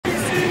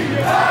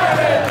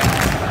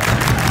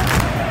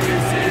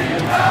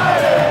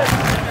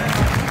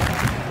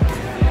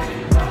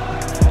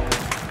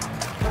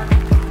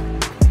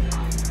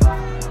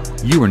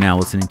You are now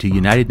listening to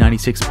United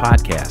 96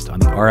 Podcast on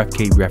the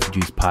RFK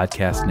Refugees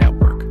Podcast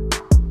Network.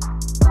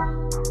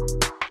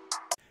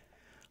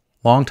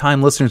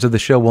 Longtime listeners of the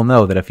show will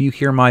know that if you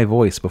hear my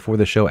voice before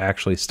the show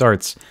actually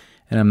starts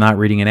and I'm not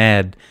reading an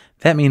ad,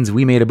 that means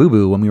we made a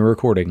boo-boo when we were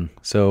recording.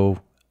 So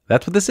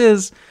that's what this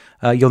is.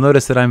 You'll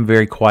notice that I'm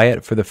very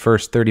quiet for the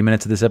first 30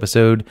 minutes of this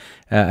episode,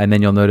 and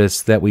then you'll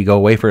notice that we go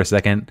away for a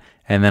second,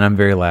 and then I'm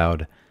very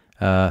loud.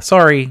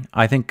 Sorry,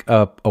 I think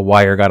a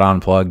wire got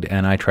unplugged,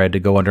 and I tried to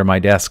go under my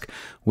desk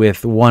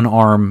with one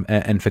arm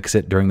and fix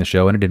it during the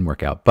show, and it didn't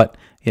work out. But,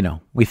 you know,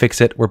 we fix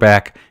it. We're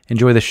back.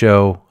 Enjoy the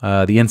show.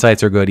 The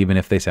insights are good, even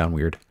if they sound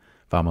weird.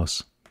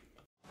 Vamos.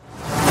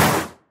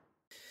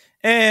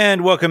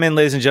 And welcome in,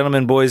 ladies and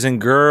gentlemen, boys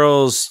and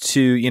girls, to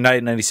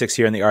United 96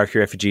 here on the RFK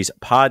Refugees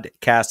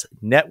Podcast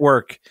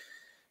Network.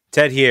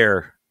 Ted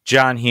here,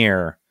 John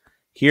here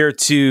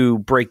to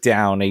break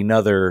down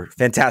another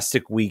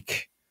fantastic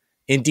week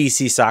in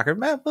DC soccer.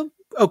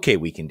 Okay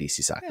week in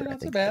DC soccer.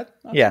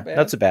 Yeah, I think.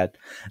 Not so bad.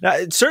 Now,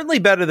 it's certainly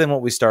better than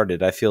what we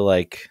started. I feel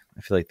like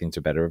things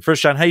are better.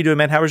 First, John, how you doing,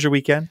 man? How was your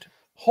weekend?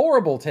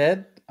 Horrible,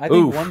 Ted. I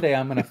think one day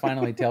I'm going to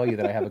finally tell you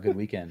that I have a good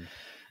weekend,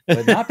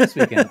 but not this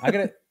weekend. I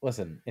gotta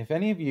listen. If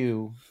any of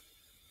you,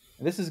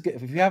 this is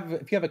good. If you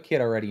have a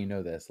kid already, you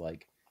know this.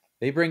 Like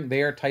they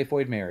are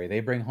Typhoid Mary. They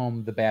bring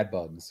home the bad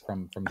bugs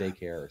from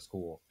daycare or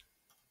school.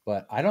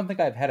 But I don't think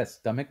I've had a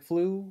stomach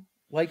flu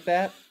like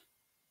that.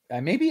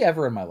 Maybe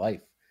ever in my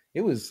life.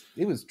 It was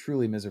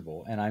truly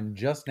miserable, and I'm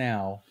just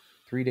now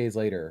 4 days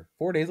later,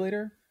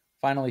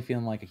 finally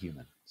feeling like a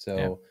human. So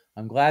yeah.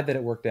 I'm glad that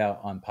it worked out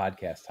on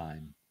podcast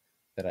time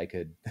that I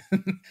could.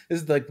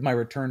 This is like my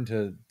return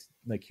to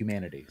like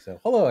humanity.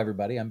 So hello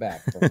everybody, I'm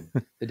back from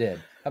the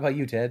dead. How about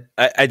you, Ted?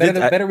 I did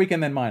better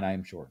weekend than mine, I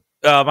am sure.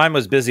 Mine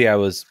was busy. I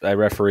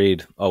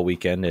refereed all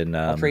weekend and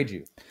I'll trade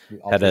you.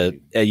 Had a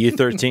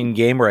U13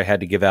 game where I had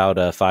to give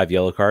out 5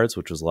 yellow cards,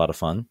 which was a lot of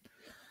fun.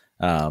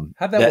 How'd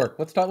that work?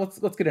 Let's get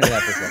into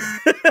that for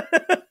a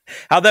second.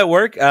 How'd that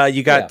work?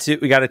 We got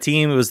a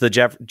team. It was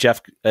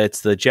the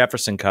it's the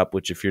Jefferson Cup,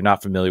 which if you're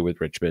not familiar with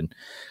Richmond,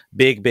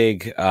 big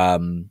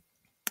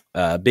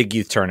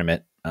youth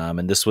tournament.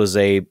 And this was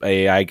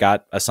I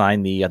got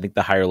assigned I think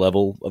the higher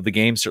level of the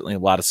game, certainly a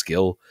lot of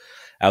skill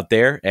out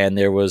there. And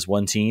there was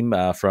one team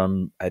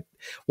from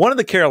one of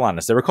the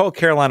Carolinas. They were called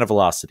Carolina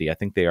Velocity. I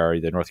think they are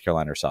either North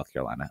Carolina or South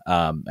Carolina.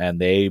 And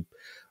they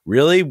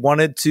really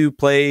wanted to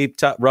play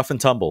rough and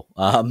tumble.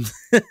 And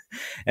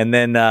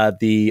then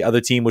the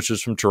other team, which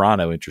was from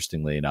Toronto,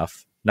 interestingly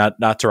enough,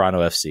 not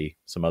Toronto FC,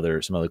 some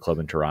other club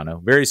in Toronto,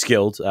 very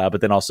skilled,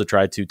 but then also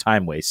tried to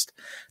time waste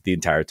the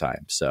entire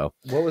time. So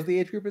what was the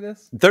age group of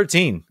this?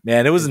 13,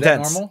 man. It was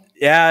intense. Normal?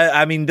 Yeah.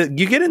 I mean,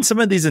 you get in some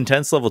of these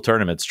intense level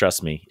tournaments,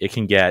 trust me, it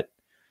can get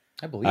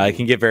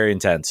very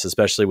intense,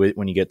 especially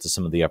when you get to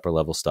some of the upper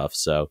level stuff.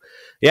 So,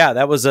 yeah,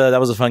 that was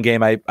a fun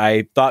game.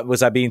 I thought,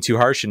 was I being too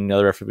harsh? And one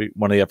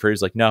of the referees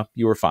was like, no,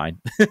 you were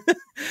fine.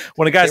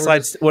 When a guy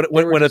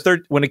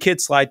when a kid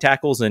slide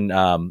tackles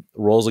and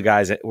rolls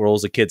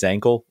a kid's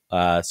ankle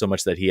so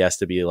much that he has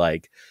to be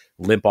like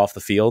limp off the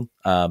field.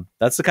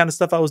 That's the kind of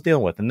stuff I was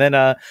dealing with. And then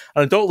an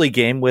adult league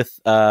game with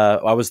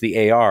I was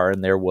the AR,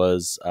 and there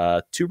was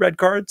 2 red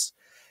cards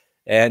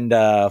and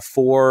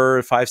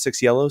 4, 5,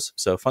 6 yellows.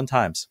 So fun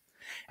times.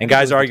 And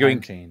guys arguing.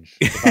 Change.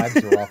 The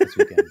vibes were off this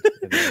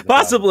weekend.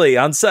 Possibly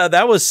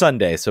that was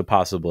Sunday, so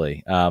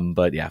possibly.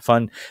 But yeah,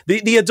 fun.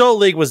 The adult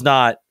league was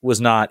not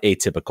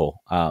atypical,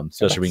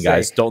 especially when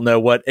guys don't know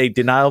what a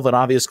denial of an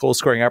obvious goal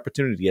scoring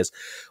opportunity is,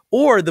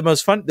 or the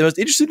most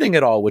interesting thing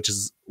at all,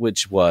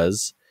 which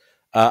was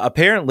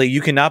apparently you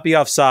cannot be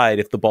offside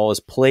if the ball is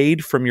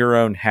played from your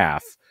own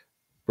half,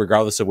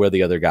 regardless of where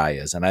the other guy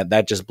is. And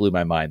that just blew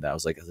my mind. I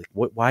was like,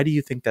 why do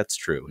you think that's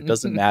true? It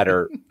doesn't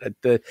matter.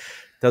 It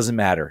doesn't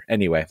matter.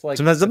 Anyway,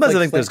 sometimes I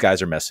think those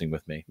guys are messing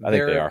with me. I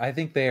think they are. I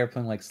think they are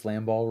playing like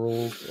slam ball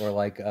rules or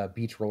like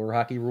beach roller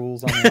hockey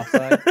rules on the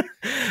offside.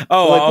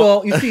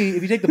 Well, you see,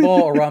 if you take the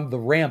ball around the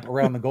ramp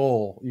around the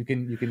goal, you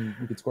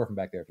can score from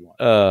back there if you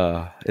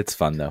want. It's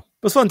fun though.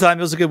 It was a fun time.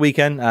 It was a good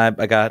weekend.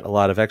 I got a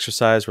lot of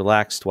exercise,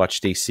 relaxed,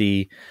 watched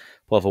DC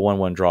pull off a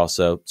 1-1 draw.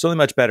 So it's only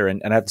much better.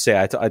 And I have to say,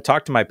 I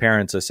talked to my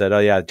parents. I said, oh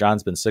yeah,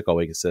 John's been sick all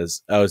week. It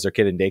says, oh, is their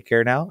kid in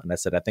daycare now? And I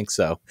said, I think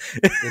so.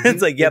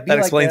 It's like, yep, that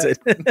explains it.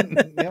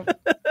 Yep.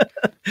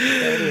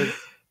 There it is.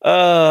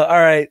 All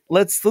right,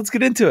 let's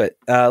get into it.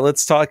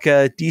 Let's talk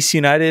DC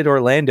United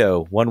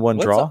Orlando 1-1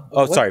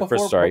 draw.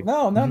 Sorry.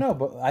 No.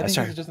 But I think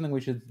this is just something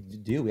we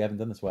should do. We haven't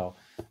done this well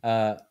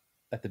at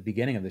the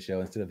beginning of the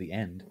show instead of the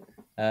end.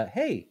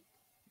 Hey,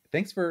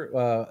 thanks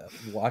for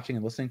watching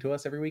and listening to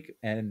us every week.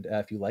 And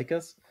if you like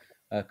us,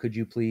 could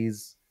you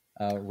please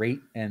rate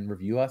and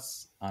review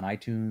us on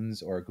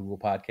iTunes or Google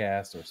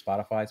Podcasts or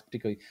Spotify?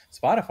 Particularly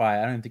Spotify,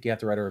 I don't even think you have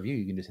to write a review.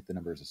 You can just hit the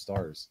numbers of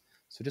stars.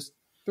 So just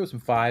throw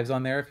some 5s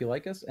on there if you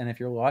like us. And if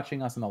you're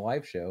watching us on the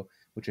live show,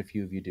 which a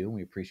few of you do, and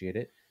we appreciate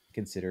it,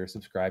 consider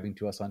subscribing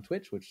to us on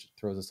Twitch, which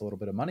throws us a little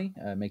bit of money,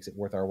 makes it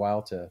worth our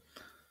while to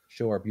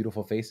show our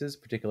beautiful faces,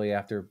 particularly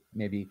after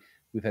maybe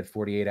we've had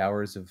 48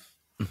 hours of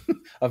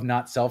of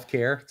not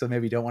self-care. So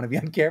maybe you don't want to be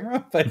on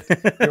camera, but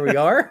here we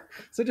are.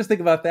 So just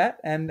think about that.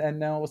 And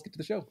now let's get to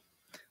the show.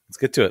 Let's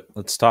get to it.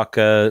 Let's talk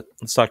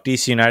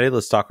DC United.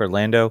 Let's talk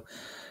Orlando.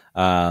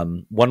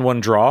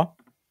 1-1 draw.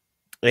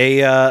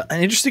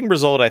 An interesting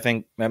result, I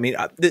think. I mean,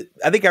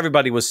 I think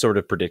everybody was sort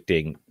of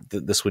predicting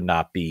that this would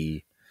not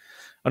be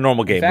a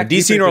normal game. Fact,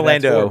 DC and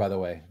Orlando, score, by the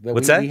way.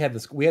 What's that?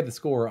 We had the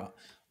score.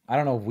 I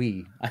don't know if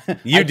we.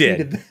 You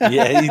did.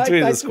 Yeah, you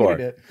tweeted the score.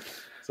 It.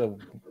 So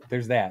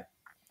there's that.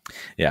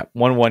 Yeah,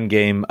 1-1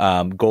 game.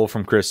 Goal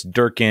from Chris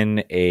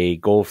Durkin, a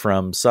goal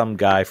from some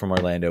guy from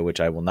Orlando, which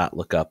I will not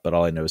look up, but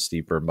all I know is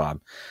Steve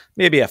Birnbaum.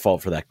 Maybe at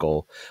fault for that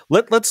goal.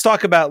 Let's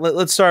talk about.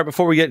 Let's start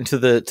before we get into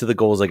the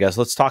goals. I guess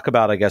let's talk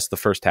about the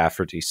first half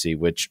for DC,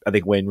 which I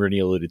think Wayne Rooney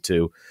alluded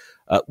to,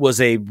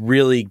 was a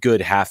really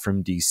good half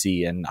from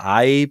DC, and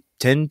I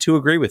tend to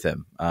agree with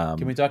him.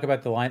 Can we talk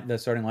about the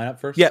starting lineup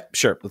first? Yeah,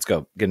 sure. Let's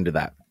go get into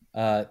that.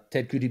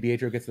 Ted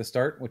Kuti-Bietro gets the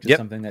start, which is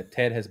something that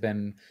Ted has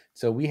been.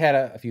 So we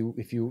had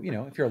if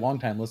you're a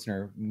longtime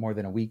listener, more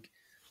than a week,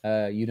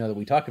 you know that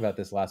we talked about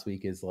this last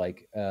week. Is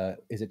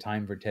it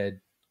time for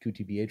Ted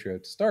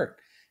Kuti-Bietro to start?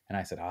 And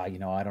I said, I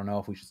don't know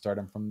if we should start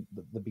him from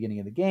the beginning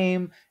of the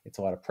game. It's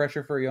a lot of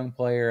pressure for a young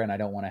player, and I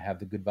don't want to have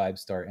the good vibes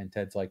start. And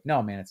Ted's like,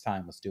 no, man, it's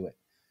time. Let's do it.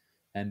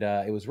 And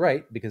it was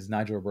right, because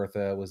Nigel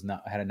Robertha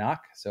had a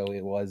knock, so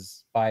it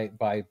was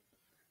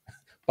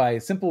by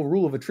simple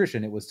rule of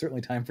attrition, it was certainly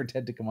time for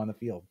Ted to come on the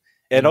field.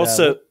 And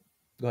also,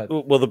 go ahead.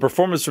 Well, the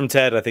performance from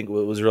Ted, I think,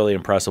 was really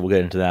impressive. We'll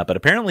get into that. But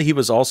apparently he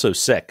was also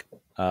sick.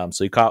 So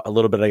he caught a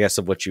little bit, I guess,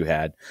 of what you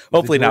had.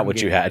 Hopefully not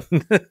what you had.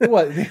 It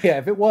was, yeah,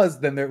 if it was,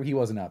 then he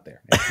wasn't out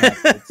there.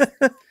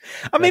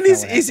 I mean,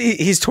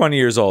 he's 20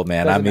 years old,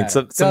 man. Doesn't I mean,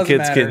 matter. some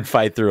kids can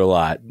fight through a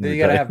lot. You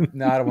gotta have.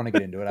 No, I don't want to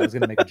get into it. I was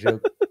going to make a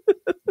joke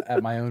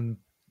at my own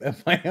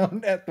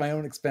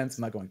expense.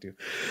 I'm not going to.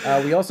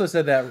 We also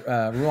said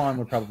that Ruan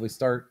would probably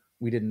start.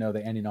 We didn't know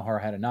that Andy Nahar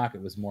had a knock.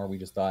 It was more we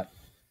just thought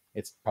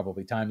it's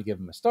probably time to give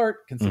him a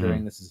start,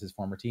 considering this is his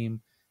former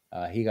team.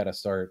 He got a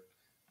start.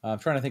 I'm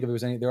trying to think if there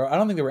was any. I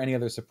don't think there were any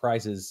other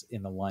surprises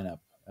in the lineup,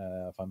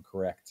 if I'm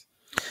correct.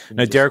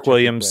 No, Derek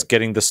Williams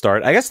getting the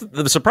start. I guess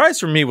the surprise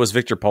for me was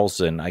Victor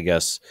Paulson. I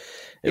guess.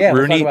 Yeah,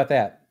 we'll talk about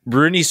that.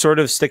 Rooney sort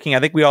of sticking. I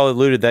think we all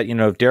alluded that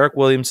if Derek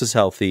Williams is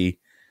healthy,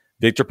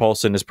 Victor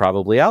Paulson is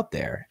probably out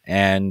there,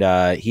 and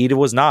he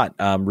was not.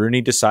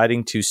 Rooney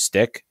deciding to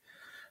stick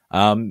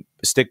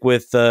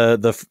with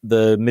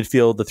the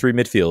midfield, the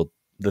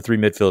three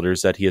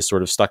midfielders that he has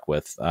sort of stuck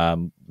with,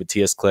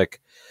 Matthias Klick,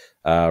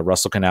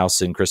 Russell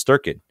Knaus, and Chris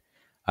Durkin.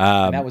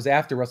 And that was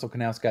after Russell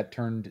Knaus got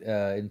turned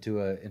into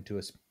a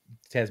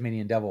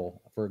Tasmanian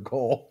Devil for a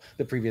goal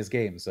the previous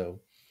game. So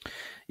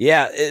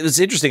yeah, it was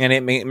interesting,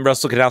 and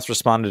Russell Knaus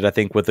responded, I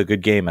think, with a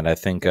good game, and I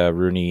think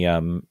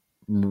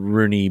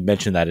Rooney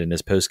mentioned that in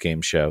his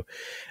post-game show.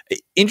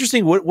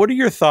 Interesting. What are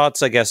your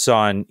thoughts, I guess,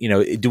 on,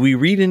 do we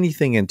read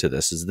anything into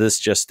this? Is this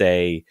just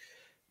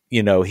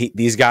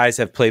these guys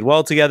have played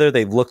well together.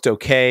 They've looked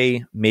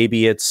okay.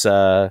 Maybe it's,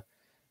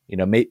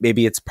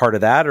 maybe it's part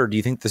of that, or do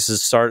you think this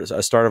is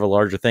a start of a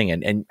larger thing?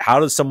 And how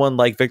does someone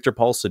like Victor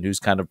Paulson, who's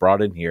kind of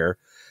brought in here,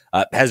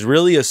 has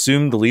really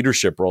assumed the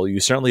leadership role? You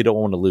certainly don't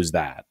want to lose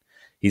that.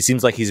 He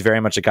seems like he's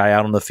very much a guy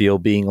out on the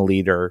field, being a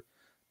leader,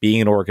 being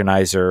an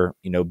organizer,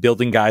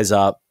 building guys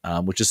up,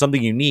 which is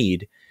something you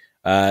need.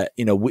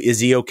 Is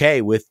he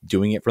okay with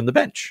doing it from the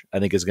bench? I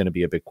think is going to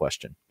be a big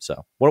question.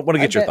 So want to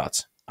get your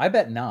thoughts. I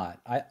bet not.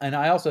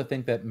 I also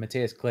think that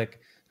Matthias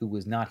Klick, who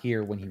was not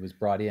here when he was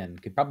brought in,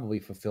 could probably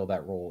fulfill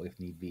that role if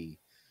need be.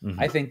 Mm-hmm.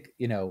 I think,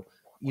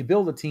 you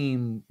build a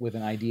team with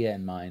an idea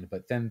in mind,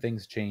 but then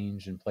things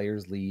change and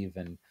players leave,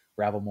 and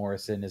Ravel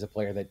Morrison is a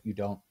player that you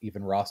don't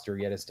even roster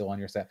yet, is still on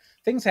your staff.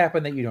 Things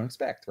happen that you don't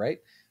expect, right?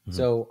 Mm-hmm.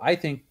 So I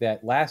think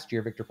that last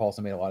year Victor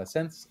Paulson made a lot of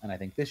sense, and I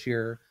think this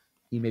year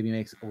he maybe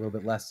makes a little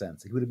bit less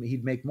sense.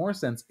 He'd make more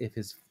sense if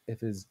his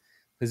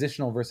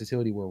positional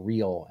versatility were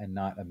real and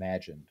not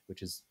imagined,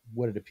 which is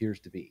what it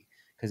appears to be,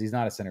 because he's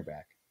not a center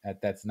back.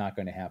 That's not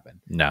going to happen.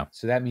 No.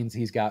 So that means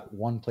he's got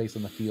one place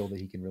on the field that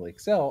he can really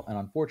excel, and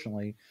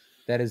unfortunately,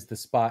 that is the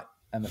spot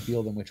on the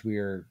field in which we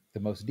are the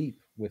most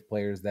deep, with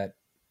players that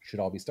should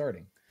all be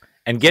starting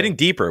and getting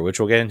deeper, which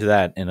we'll get into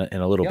that in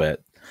a little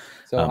bit.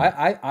 So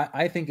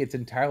I think it's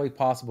entirely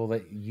possible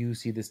that you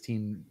see this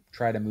team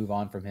try to move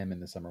on from him in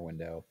the summer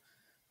window,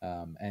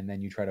 and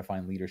then you try to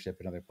find leadership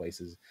in other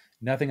places.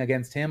 Nothing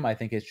against him. I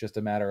think it's just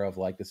a matter of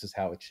this is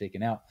how it's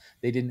shaken out.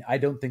 They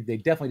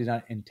definitely did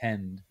not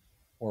intend,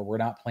 or were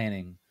not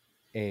planning,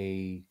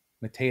 a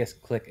Matthias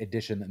Klick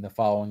addition in the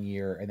following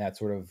year, and that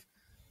sort of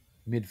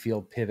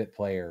midfield pivot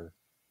player,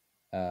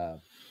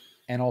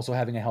 and also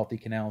having a healthy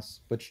Knaus,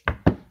 which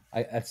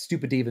that's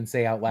stupid to even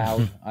say out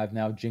loud. I've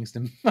now jinxed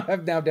him.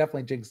 I've now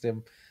definitely jinxed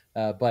him.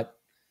 But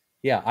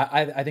yeah,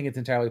 I think it's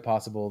entirely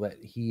possible that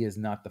he is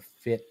not the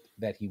fit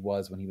that he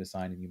was when he was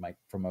signed, and you might,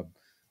 from a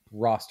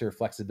roster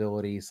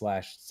flexibility /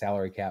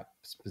 salary cap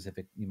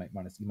specific, you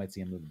might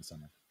see him move in the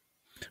summer.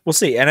 We'll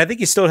see. And I think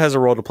he still has a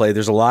role to play.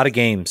 There's a lot of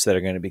games that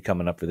are going to be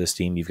coming up for this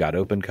team. You've got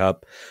Open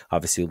Cup,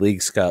 obviously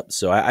Leagues Cup.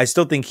 So I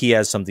still think he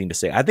has something to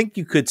say. I think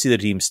you could see the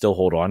team still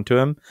hold on to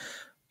him.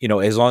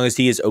 As long as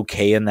he is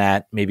okay in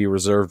that maybe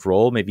reserved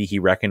role, maybe he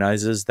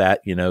recognizes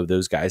that,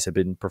 those guys have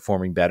been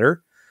performing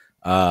better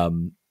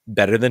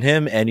than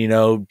him. And,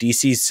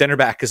 DC's center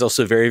back is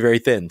also very, very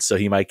thin. So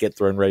he might get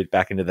thrown right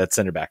back into that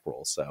center back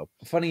role. So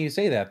funny you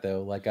say that,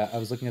 though. Like I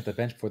was looking at the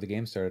bench before the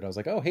game started. I was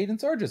like, oh, Hayden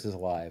Sargis is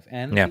alive.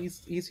 And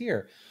he's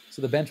here.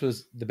 So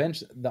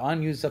the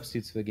unused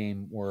substitutes for the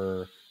game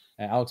were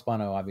Alex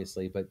Bono,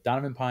 obviously, but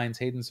Donovan Pines,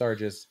 Hayden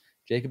Sargis,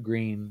 Jacob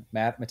Green,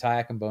 Mattia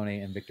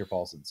Akambone, and Victor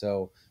Paulson.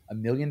 So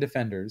 1 million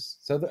defenders.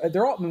 So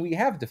they're all, we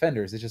have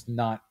defenders. It's just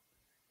not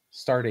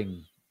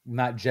starting,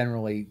 not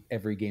generally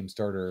every game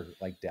starter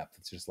like depth.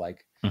 It's just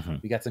like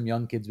we got some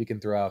young kids we can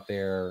throw out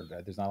there.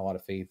 There's not a lot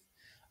of faith.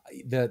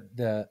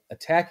 The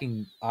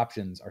attacking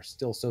options are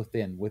still so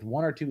thin with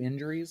 1 or 2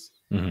 injuries.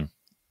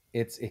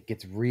 It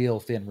gets real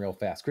thin real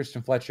fast.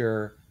 Christian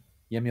Fletcher,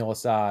 Yemil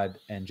Assad,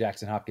 and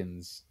Jackson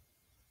Hopkins.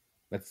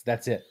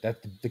 That's it.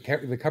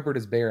 The cupboard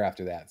is bare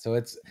after that. So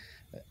it's,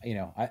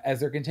 as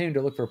they're continuing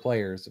to look for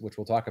players, which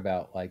we'll talk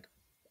about, like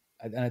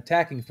an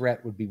attacking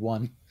threat would be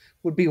one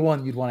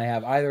you'd want to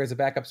have either as a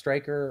backup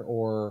striker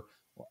or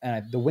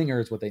the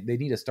wingers. What they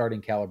need a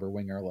starting caliber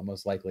winger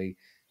most likely,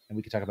 and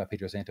we could talk about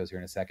Pedro Santos here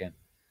in a second,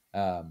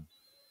 or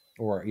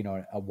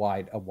a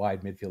wide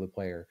midfielder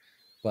player.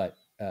 But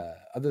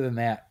other than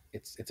that,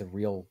 it's a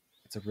real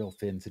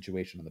thin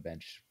situation on the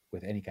bench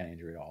with any kind of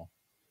injury at all.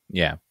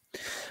 Yeah.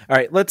 All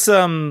right, let's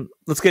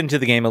get into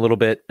the game a little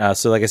bit.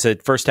 So like I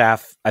said, first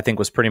half I think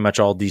was pretty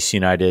much all DC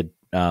United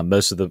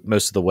most of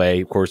the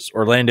way. Of course,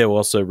 Orlando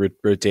also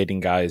rotating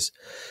guys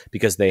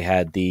because they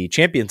had the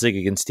Champions League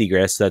against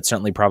Tigres. That's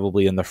certainly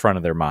probably in the front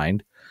of their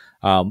mind.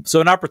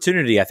 So an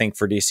opportunity, I think,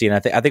 for DC, and I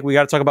think we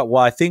got to talk about.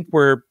 Well, I think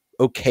we're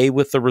okay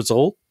with the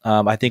result.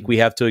 I think we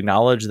have to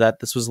acknowledge that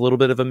this was a little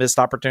bit of a missed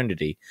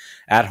opportunity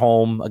at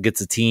home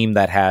against a team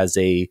that has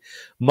a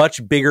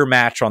much bigger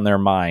match on their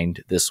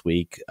mind this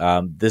week.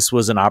 This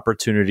was an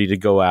opportunity to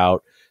go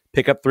out,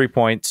 pick up 3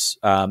 points.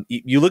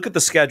 You look at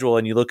the schedule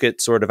and you look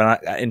at sort of,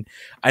 and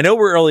I know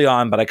we're early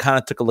on, but I kind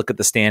of took a look at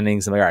the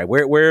standings and like, all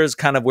right, where is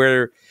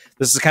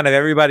this is kind of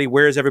everybody,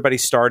 where is everybody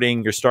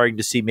starting? You're starting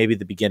to see maybe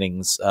the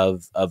beginnings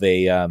of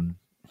where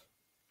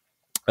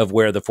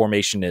the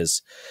formation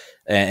is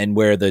and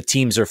where the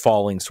teams are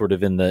falling sort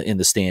of in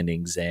the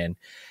standings. And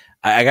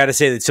I got to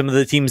say that some of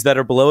the teams that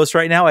are below us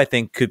right now, I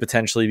think could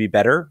potentially be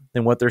better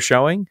than what they're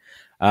showing.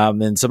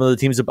 And some of the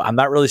teams, I'm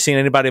not really seeing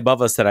anybody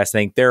above us that I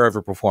think they're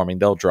overperforming.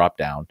 They'll drop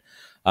down.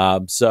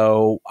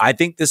 So I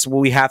think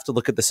we have to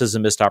look at this as a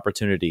missed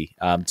opportunity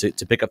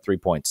to pick up 3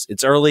 points.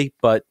 It's early,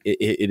 but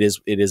it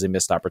is a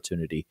missed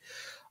opportunity.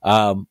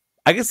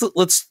 I guess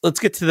let's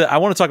get to I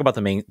want to talk about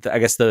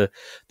the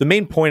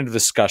main point of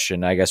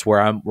discussion, I guess, where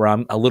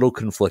I'm a little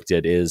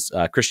conflicted is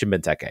Christian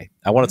Benteke.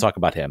 I want to talk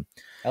about him.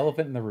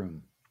 Elephant in the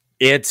room.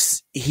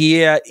 It's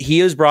he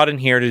is brought in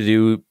here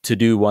to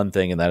do one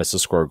thing, and that is to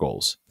score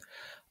goals.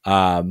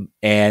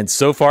 And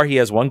so far he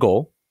has 1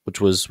 goal, which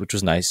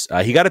was nice.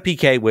 He got a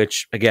PK,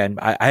 which again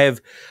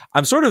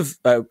I'm sort of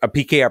a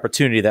PK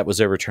opportunity that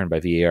was overturned by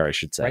VAR, I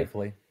should say,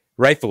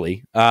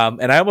 rightfully.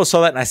 And I almost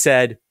saw that and I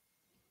said,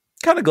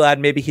 kind of glad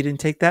maybe he didn't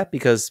take that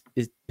because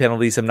his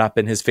penalties have not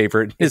been his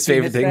favorite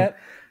thing.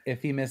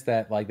 If he missed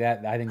that like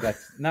that, I think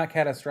that's not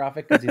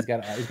catastrophic because he's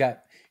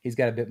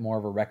got a bit more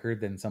of a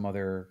record than some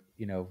other.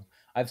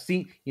 I've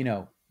seen.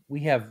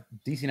 We have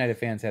DC United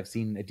fans have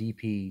seen a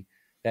DP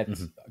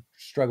that's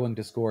struggling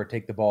to score,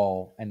 take the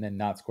ball, and then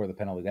not score the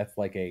penalty. That's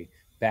like a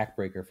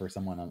backbreaker for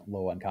someone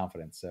low on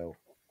confidence. So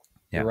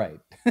you're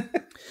right.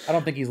 I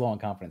don't think he's low on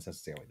confidence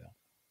necessarily,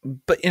 though.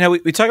 But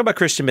we talk about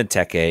Christian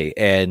Benteke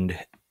and.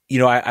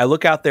 I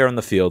look out there on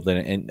the field,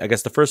 and I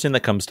guess the first thing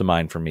that comes to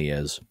mind for me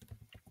is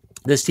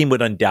this team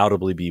would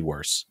undoubtedly be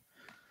worse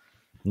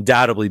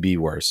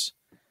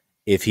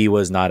if he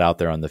was not out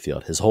there on the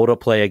field. His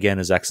hold-up play, again,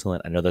 is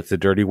excellent. I know that's a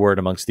dirty word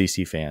amongst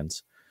DC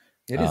fans.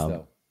 It is,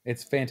 though.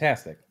 It's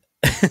fantastic.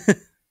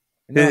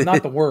 No,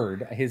 not the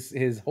word.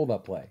 His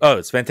hold-up play. Oh,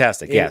 it's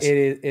fantastic, yes.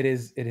 It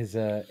is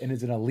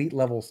an elite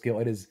level skill.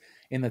 It is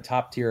in the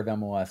top tier of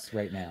MLS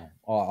right now,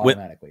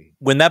 automatically.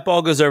 When that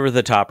ball goes over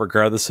the top,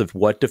 regardless of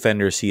what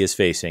defenders he is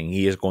facing,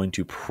 he is going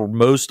to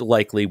most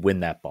likely win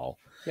that ball.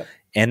 Yep.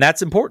 And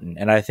that's important.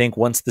 And I think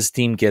once this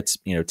team gets,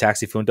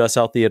 Taxi Fundas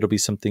healthy, it'll be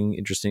something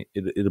interesting.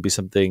 It'll be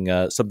something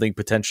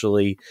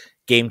potentially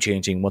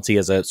game-changing once he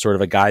has a sort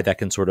of a guy that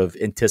can sort of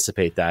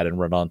anticipate that and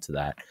run onto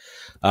that.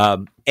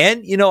 And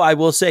I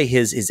will say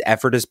his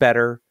effort is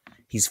better.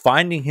 He's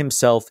finding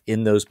himself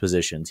in those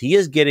positions. He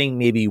is getting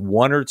maybe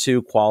 1 or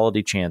 2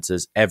 quality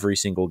chances every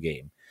single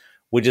game,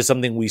 which is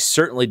something we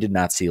certainly did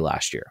not see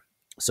last year.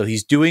 So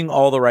he's doing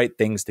all the right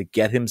things to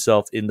get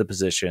himself in the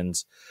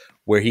positions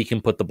where he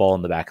can put the ball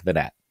in the back of the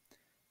net.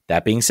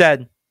 That being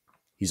said,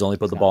 he's only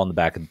put the ball in the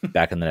back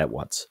in the net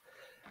once.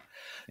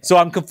 So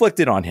I'm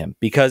conflicted on him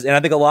because, and I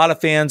think a lot of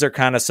fans are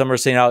kind of, some are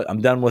saying, oh,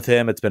 I'm done with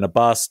him. It's been a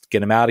bust.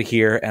 Get him out of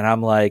here. And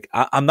I'm like,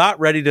 I'm not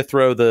ready to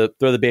throw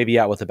the baby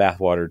out with the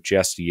bathwater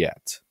just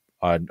yet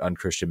on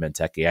Christian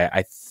Benteke.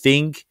 I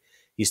think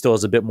he still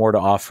has a bit more to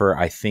offer.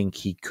 I think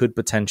he could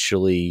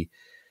potentially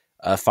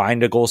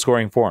find a goal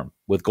scoring form.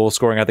 With goal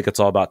scoring, I think it's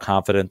all about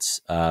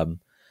confidence.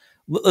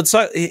 Let's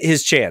talk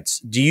his chance.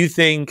 Do you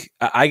think,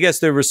 I guess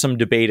there was some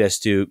debate as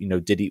to,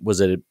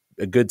 was it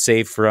a good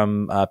save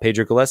from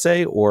Pedro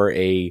Gallese or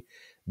a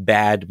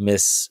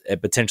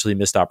potentially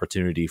missed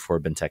opportunity for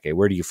Benteke?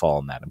 Where do you fall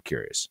on that? I'm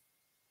curious.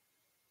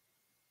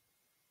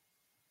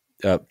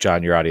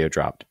 John, your audio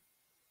dropped.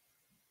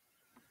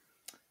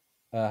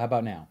 How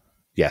about now?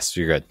 Yes,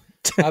 you're good.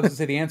 I was going to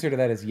say the answer to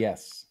that is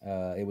yes.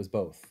 It was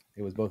both.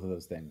 It was both of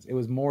those things. It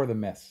was more the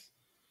miss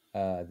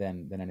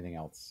than anything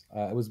else.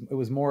 It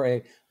was more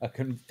a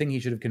thing he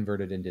should have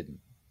converted and didn't,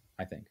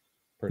 I think.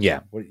 Personally.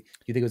 Yeah. Do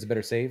you think it was a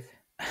better save?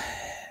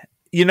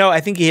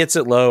 I think he hits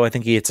it low. I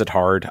think he hits it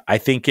hard. I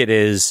think it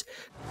is.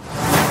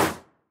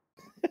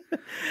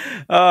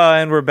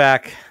 And we're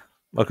back.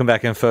 Welcome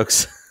back in,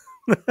 folks.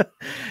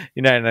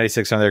 United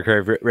 96 on the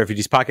RFK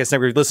Refugees Podcast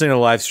Network. If you're listening to the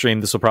live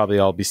stream, this will probably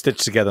all be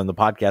stitched together on the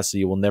podcast, so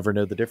you will never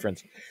know the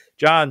difference.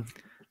 John.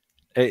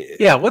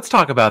 Yeah, let's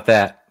talk about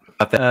that.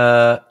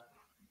 I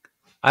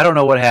don't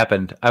know what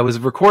happened. I was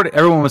recording.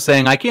 Everyone was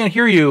saying, I can't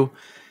hear you.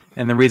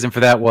 And the reason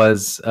for that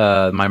was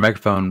my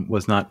microphone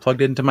was not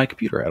plugged into my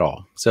computer at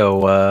all.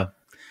 So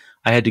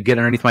I had to get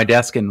underneath my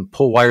desk and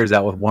pull wires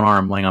out with one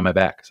arm laying on my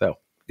back. So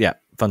yeah,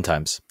 fun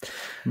times.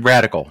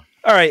 Radical.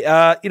 All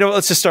right.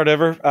 Let's just start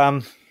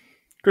over.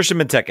 Christian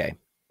Benteke.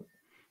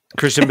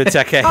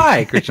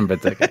 Hi, Christian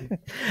Benteke.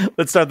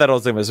 Let's start that whole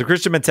thing. So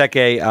Christian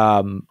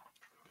Benteke,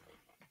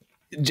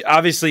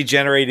 obviously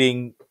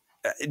generating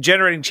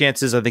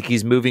chances. I think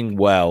he's moving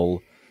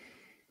well,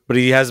 but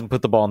he hasn't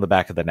put the ball in the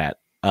back of the net.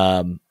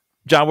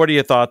 John, what are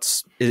your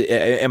thoughts?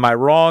 Am I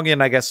wrong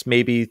in, I guess,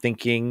 maybe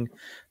thinking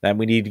that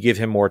we need to give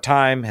him more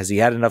time? Has he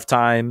had enough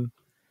time?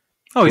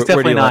 Oh, he's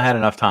definitely not had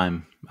enough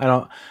time.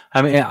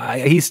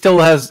 He still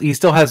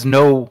has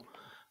no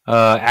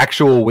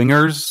actual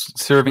wingers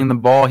serving the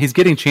ball. He's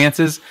getting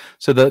chances,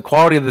 so the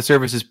quality of the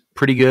service is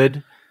pretty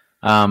good.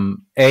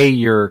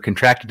 You're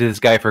contracted to this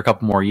guy for a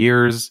couple more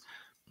years.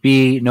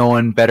 B, no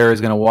one better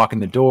is going to walk in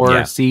the door.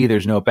 Yeah. C,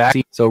 there's no back.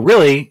 So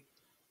really,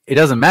 it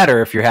doesn't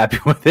matter if you're happy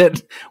with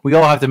it. We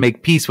all have to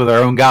make peace with our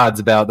own gods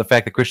about the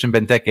fact that Christian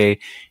Benteke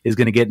is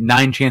going to get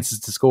 9 chances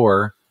to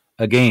score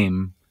a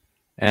game,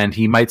 and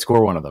he might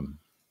score one of them.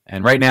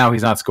 And right now,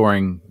 he's not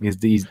scoring.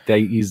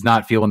 He's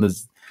not feeling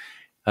this.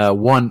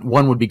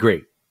 One would be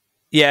great.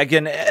 Yeah,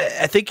 again,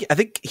 I think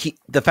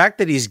the fact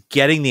that he's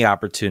getting the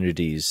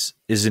opportunities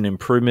is an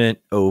improvement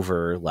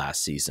over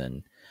last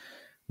season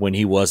when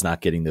he was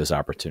not getting those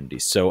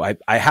opportunities. So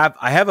I have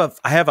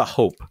a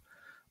hope.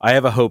 I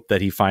have a hope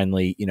that he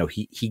finally,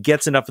 he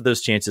gets enough of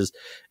those chances.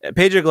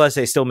 Pedro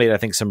Gallese still made, I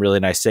think, some really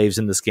nice saves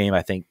in this game.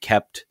 I think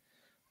kept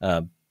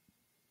Orlando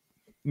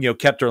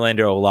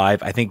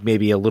alive. I think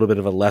maybe a little bit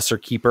of a lesser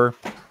keeper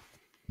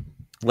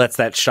lets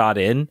that shot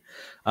in.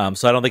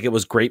 So I don't think it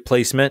was great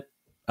placement.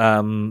 I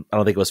don't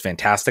think it was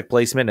fantastic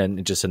placement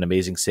and just an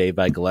amazing save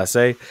by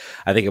Gallese.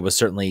 I think it was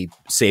certainly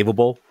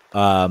savable.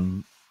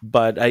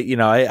 But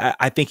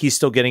I think he's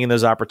still getting in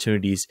those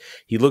opportunities.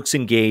 He looks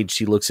engaged.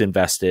 He looks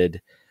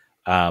invested.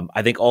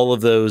 I think all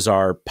of those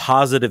are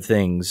positive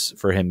things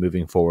for him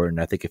moving forward.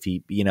 And I think if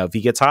he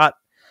gets hot,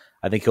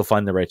 I think he'll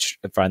find the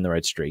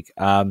right streak.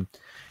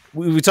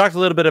 We talked a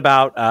little bit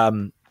about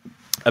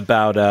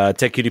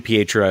Teku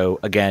Pietro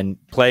again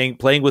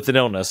playing with an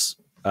illness,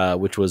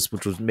 which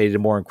made it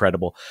more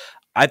incredible.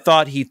 I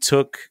thought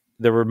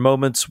there were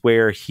moments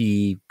where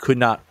he could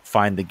not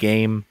find the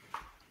game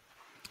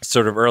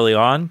sort of early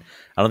on.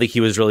 I don't think he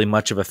was really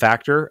much of a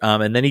factor.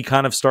 And then he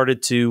kind of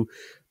started to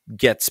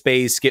get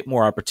space, get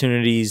more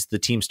opportunities. The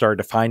team started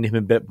to find him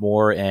a bit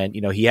more. And,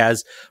 he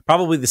has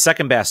probably the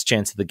second best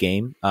chance of the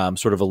game,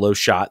 sort of a low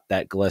shot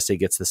that Gallese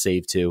gets the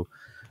save to.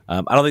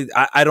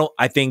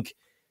 I think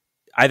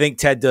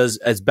Ted does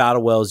as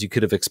about well as you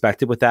could have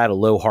expected with that, a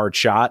low hard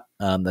shot.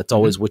 That's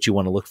always what you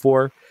want to look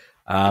for.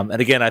 And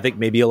again, I think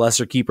maybe a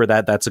lesser keeper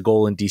that's a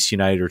goal in DC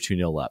United or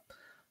 2-0 up.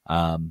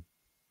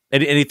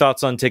 Any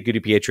thoughts on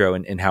Teku Pietro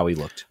and how he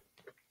looked?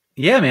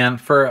 Yeah, man.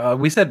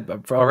 We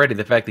said already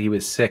the fact that he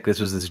was sick. This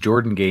was this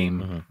Jordan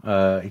game.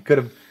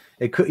 Mm-hmm.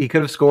 He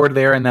could have scored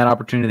there in that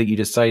opportunity that you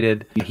just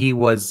cited. It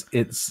was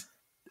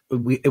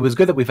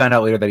good that we found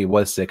out later that he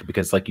was sick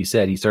because, like you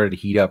said, he started to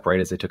heat up right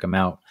as they took him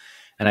out.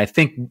 And I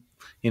think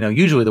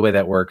usually the way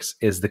that works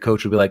is the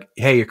coach would be like,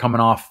 "Hey, you're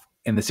coming off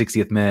in the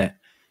 60th minute.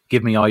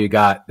 Give me all you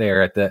got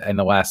there in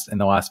the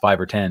last 5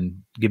 or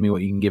 10. Give me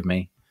what you can give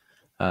me."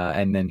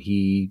 And then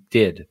he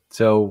did.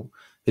 So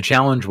the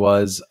challenge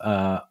was,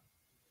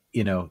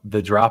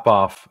 the drop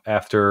off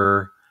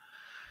after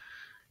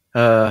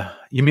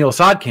Yamil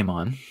Assad came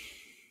on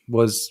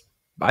was,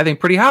 I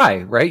think, pretty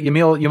high, right?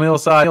 Yamil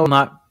Assad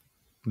not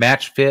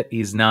match fit.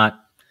 He's not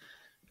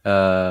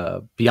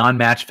beyond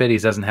match fit. He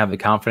doesn't have the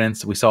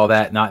confidence. We saw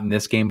that not in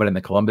this game, but in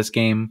the Columbus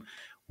game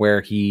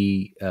where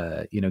he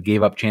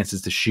gave up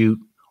chances to shoot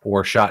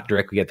or shot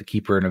directly at the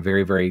keeper in a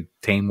very, very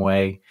tame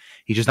way.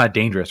 He's just not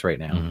dangerous right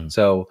now. Mm-hmm.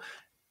 So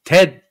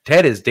Ted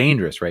is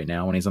dangerous right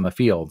now when he's on the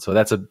field. So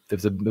it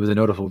was a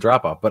noticeable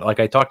drop off. But like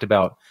I talked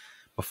about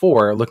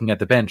before, looking at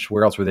the bench,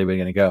 where else were they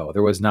going to go?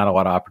 There was not a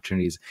lot of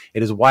opportunities.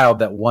 It is wild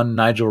that one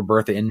Nigel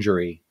Roberta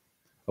injury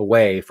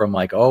away from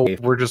like, oh,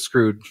 we're just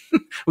screwed.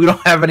 we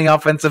don't have any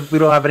offensive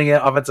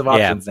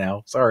options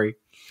now. Sorry.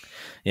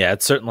 Yeah,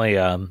 it's certainly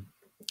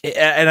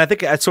and I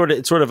think it sort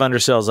of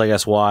undersells, I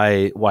guess,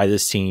 why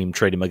this team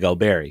traded Miguel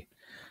Berry.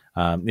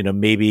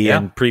 Maybe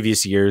in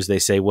previous years they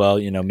say, well,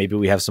 maybe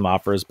we have some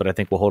offers, but I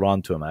think we'll hold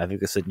on to him. And I think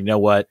they said, you know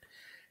what?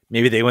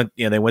 Maybe they went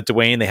to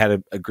Wayne. They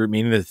had a group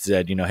meeting that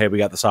said, hey, we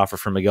got this offer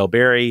from Miguel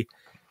Berry.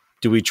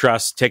 Do we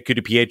trust Ted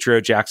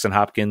Kudu-Pietro, Jackson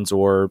Hopkins,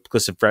 or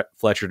Clifton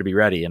Fletcher to be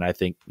ready? And I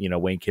think,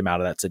 Wayne came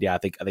out of that and said, yeah, I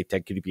think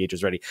Ted Kudu-Pietro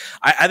is ready.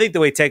 I think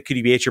the way Ted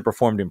Kudu-Pietro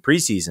performed in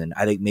preseason,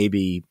 I think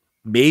maybe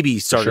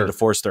started to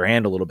force their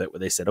hand a little bit, where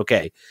they said,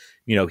 okay,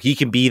 he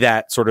can be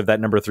that sort of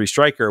that number 3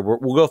 striker.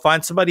 We'll go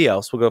find somebody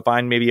else. We'll go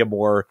find maybe a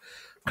more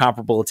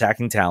comparable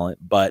attacking talent.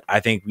 But I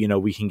think,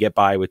 we can get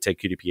by with Ted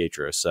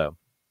Kudu-Pietro. So,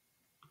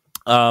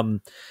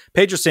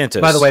 Pedro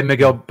Santos. By the way,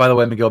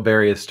 Miguel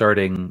Berry is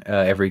starting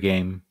every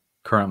game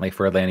currently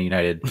for Atlanta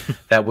United.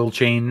 That will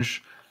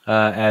change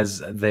as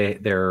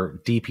their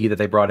DP that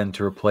they brought in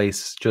to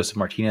replace Joseph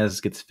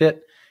Martinez gets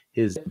fit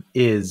is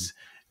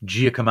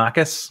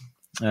Giacomakis,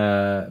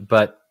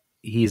 but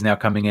he's now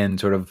coming in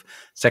sort of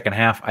second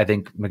half. I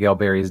think Miguel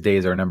Berry's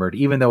days are numbered,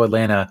 even though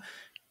Atlanta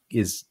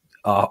is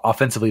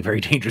offensively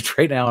very dangerous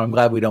right now. I'm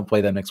glad we don't play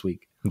them next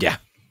week. Yeah,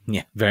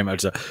 very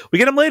much so. We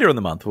get them later in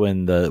the month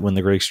when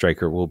the Greek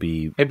striker will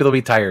be. Maybe they'll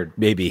be tired.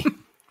 Maybe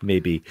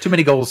too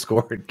many goals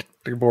scored.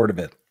 They're bored of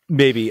it.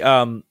 Maybe.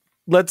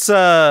 Let's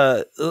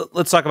talk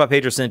about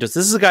Pedro Santos.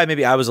 This is a guy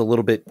maybe I was a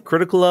little bit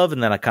critical of,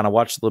 and then I kind of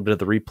watched a little bit of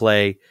the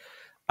replay.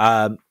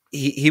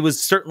 He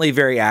was certainly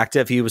very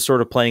active. He was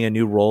sort of playing a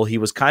new role. He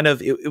was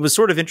it was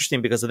sort of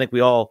interesting because I think we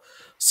all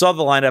saw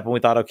the lineup and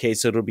we thought, okay,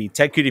 so it'll be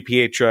Ted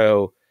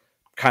Kudu-Pietro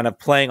kind of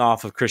playing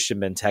off of Christian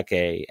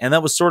Benteke. And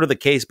that was sort of the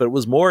case, but it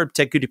was more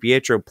Ted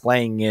Kudu-Pietro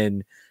playing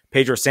in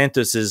Pedro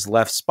Santos's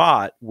left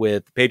spot,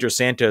 with Pedro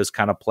Santos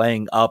kind of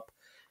playing up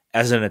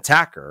as an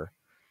attacker.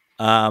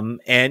 At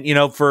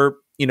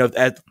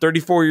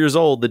 34 years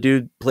old, the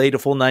dude played a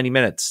full 90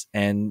 minutes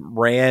and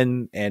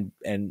ran and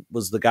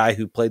was the guy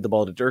who played the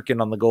ball to Durkin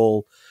on the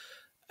goal.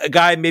 A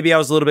guy maybe I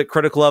was a little bit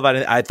critical of.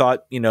 I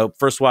thought,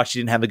 first watch, he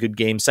didn't have a good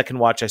game. Second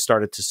watch, I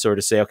started to sort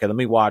of say, okay, let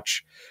me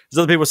watch. There's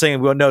other people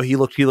saying, well, no, he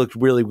looked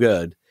really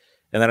good.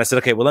 And then I said,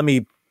 okay, well, let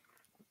me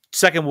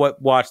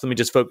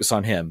just focus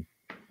on him.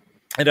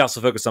 And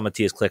also focus on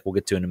Matthias Klick, we'll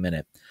get to in a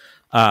minute.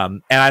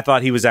 And I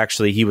thought he was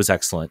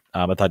excellent.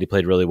 I thought he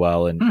played really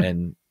well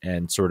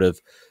and sort of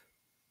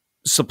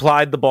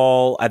supplied the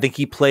ball. I think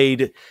he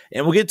played,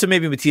 and we'll get to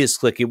maybe Matthias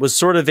Klick. It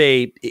was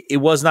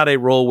not a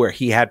role where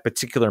he had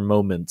particular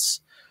moments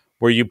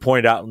where you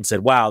pointed out and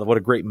said, wow, what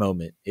a great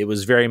moment. It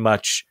was very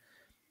much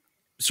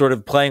sort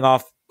of playing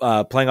off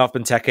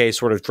Benteke,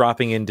 sort of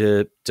dropping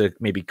into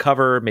maybe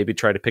cover, maybe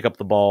try to pick up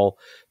the ball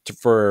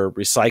for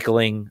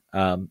recycling.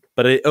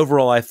 But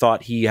overall, I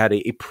thought he had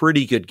a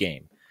pretty good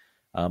game,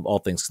 all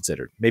things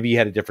considered. Maybe you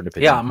had a different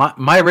opinion.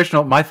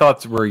 Yeah, my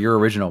thoughts were your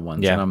original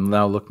ones, and I'm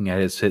now looking at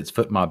his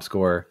foot mob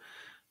score,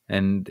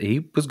 and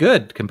he was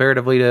good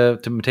comparatively to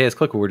Matthias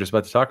Klick, who we're just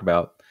about to talk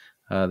about.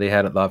 They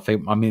had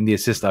the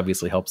assist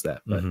obviously helps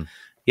that, but. Mm-hmm.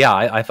 Yeah,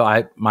 I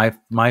thought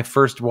my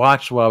first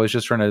watch while I was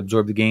just trying to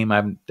absorb the game,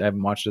 I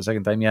haven't watched it a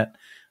second time yet.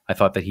 I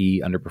thought that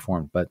he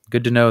underperformed, but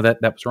good to know that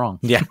was wrong.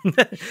 Yeah,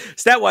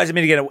 stat wise,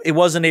 again, it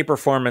wasn't a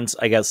performance,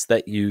 I guess,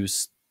 that you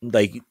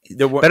like.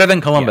 There were better than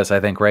Columbus,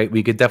 I think. Right?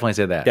 We could definitely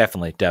say that.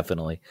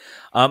 Definitely.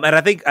 And I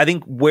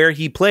think where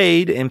he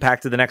played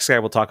impacted the next guy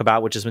we'll talk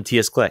about, which is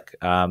Matthias Klick.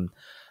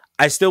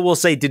 I still will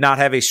say did not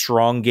have a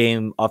strong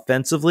game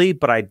offensively,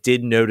 but I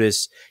did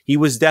notice he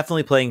was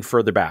definitely playing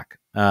further back.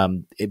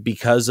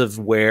 Because of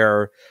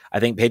where I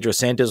think Pedro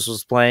Santos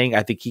was playing,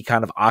 I think he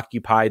kind of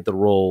occupied the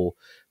role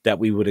that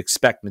we would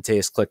expect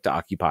Matthias Klick to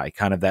occupy,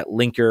 kind of that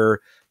linker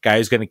guy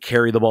who's going to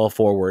carry the ball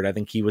forward. I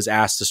think he was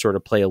asked to sort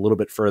of play a little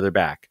bit further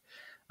back.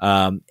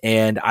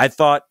 And I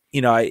thought,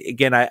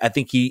 I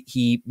think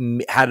he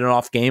had an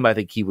off game. I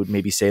think he would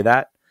maybe say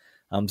that.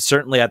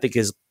 Certainly, I think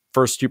his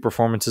first two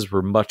performances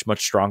were much,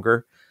 much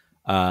stronger.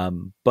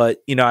 But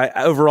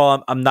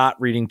overall, I'm not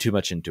reading too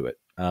much into it.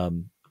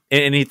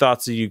 Any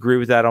thoughts? Do you agree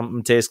with that on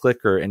Matthias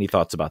Klick, or any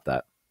thoughts about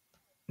that?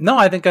 No,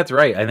 I think that's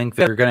right. I think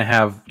that you're gonna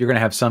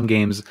have some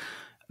games.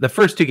 The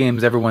first two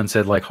games, everyone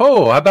said like,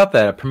 "Oh, how about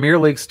that? A Premier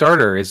League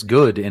starter is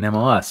good in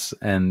MLS,"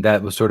 and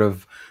that was sort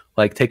of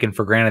like taken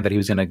for granted that he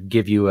was going to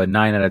give you a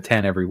 9 out of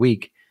 10 every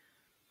week.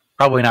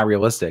 Probably not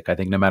realistic. I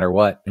think no matter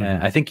what. Mm-hmm.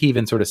 And I think he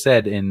even sort of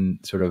said in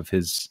sort of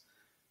his.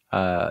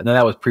 No,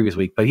 that was previous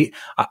week, but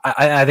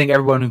I think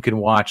everyone who can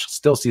watch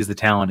still sees the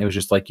talent. It was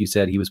just like you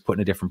said, he was put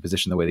in a different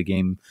position the way the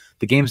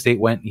game state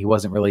went. He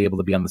wasn't really able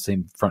to be on the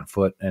same front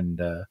foot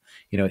and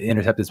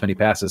intercept as many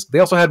passes. They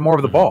also had more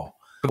of the ball.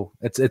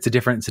 it's a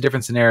different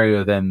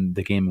scenario than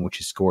the game in which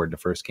he scored the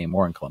first game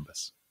or in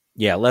Columbus.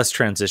 Yeah, less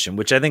transition,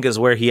 which I think is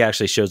where he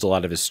actually shows a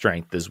lot of his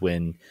strength, is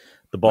when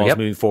the ball's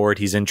moving forward,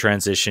 he's in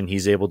transition,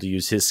 he's able to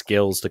use his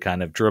skills to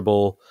kind of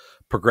dribble,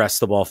 progress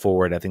the ball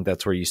forward. I think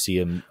that's where you see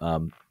him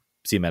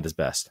at his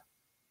best.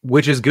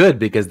 Which is good,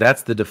 because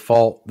that's the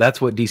default. That's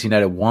what DC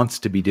United wants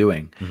to be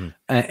doing. Mm-hmm.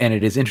 And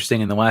it is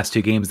interesting, in the last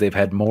two games, they've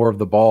had more of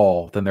the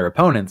ball than their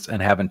opponents and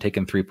haven't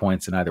taken 3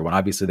 points in either one.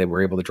 Obviously, they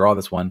were able to draw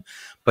this one,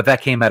 but that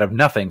came out of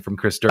nothing from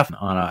Chris Durkin.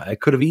 It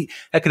could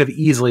have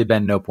easily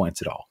been no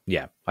points at all.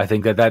 Yeah. I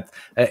think that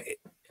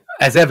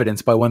as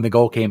evidenced by when the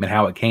goal came and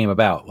how it came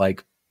about.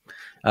 Like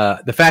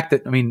the fact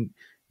that,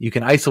 you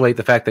can isolate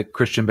the fact that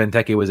Christian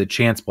Benteke was a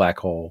chance black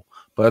hole,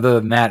 but other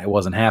than that, it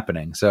wasn't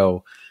happening.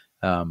 So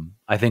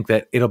I think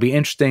that it'll be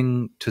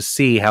interesting to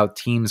see how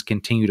teams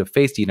continue to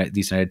face DC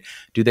United.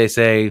 Do they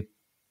say,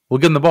 we'll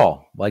give them the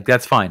ball? Like,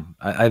 that's fine.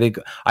 I think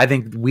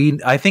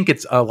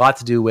it's a lot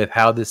to do with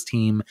how this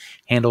team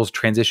handles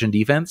transition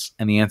defense.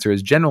 And the answer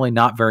is generally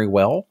not very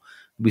well.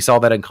 We saw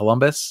that in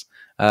Columbus.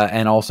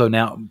 And also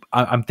now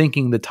I'm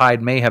thinking the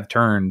tide may have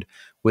turned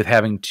with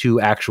having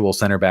two actual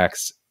center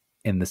backs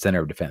in the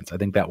center of defense. I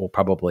think that will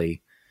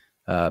probably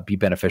be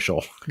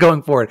beneficial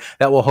going forward.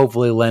 That will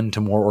hopefully lend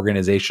to more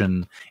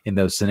organization in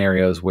those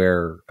scenarios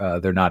where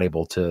they're not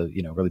able to,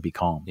 really be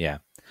calm. Yeah.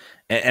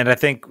 And I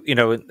think,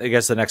 I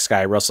guess the next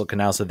guy, Russell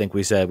Canals, I think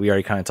we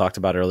already kind of talked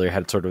about earlier,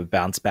 had sort of a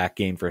bounce back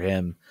game for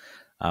him.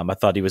 I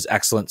thought he was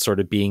excellent, sort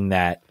of being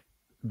that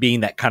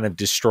kind of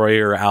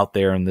destroyer out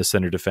there in the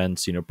center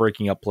defense,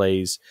 breaking up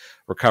plays,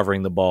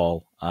 recovering the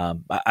ball. I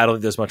don't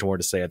think there's much more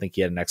to say. I think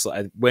he had an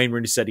excellent, Wayne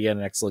Rooney said he had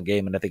an excellent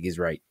game, and I think he's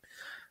right.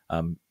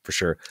 For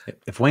sure.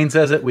 If Wayne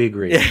says it, we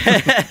agree.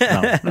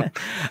 No.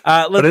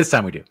 But this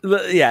time we do.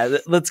 Yeah.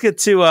 Let's get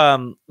to,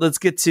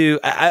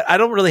 I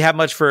don't really have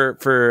much for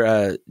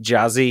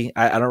Jazzy.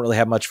 I don't really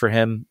have much for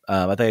him.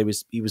 I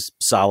thought he was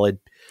solid.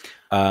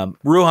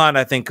 Ruhan,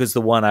 I think, is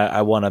the one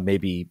I want to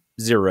maybe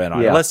zero in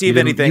on. Unless you have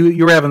anything.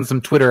 You were having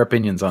some Twitter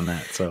opinions on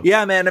that. So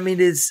yeah, man.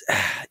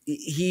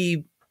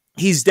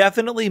 He's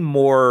definitely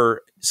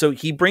more, so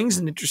he brings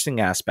an interesting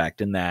aspect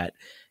in that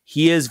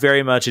he is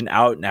very much an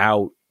out and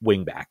out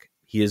wing back.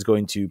 He is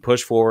going to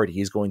push forward.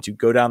 He's going to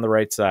go down the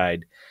right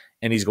side,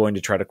 and he's going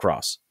to try to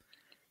cross.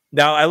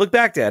 Now, I look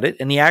back at it,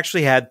 and he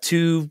actually had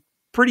two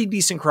pretty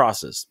decent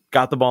crosses,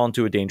 got the ball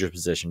into a dangerous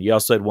position. He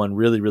also had one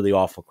really, really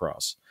awful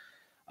cross.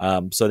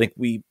 So I think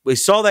we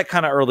saw that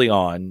kind of early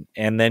on,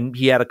 and then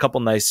he had a couple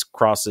nice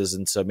crosses,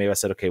 and so maybe I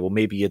said, okay, well,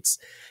 maybe it's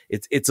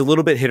a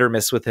little bit hit or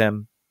miss with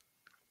him.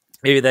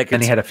 Maybe that could.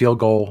 And he had a field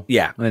goal.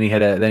 Yeah. And then he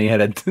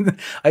had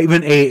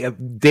a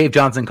Dave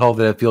Johnson called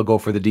it a field goal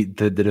for the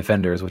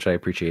defenders, which I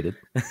appreciated.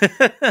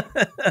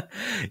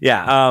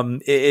 Yeah.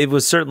 It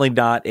was certainly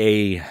not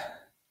a.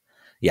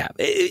 Yeah.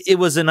 It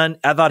was I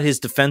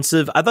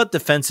thought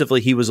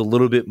defensively he was a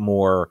little bit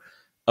more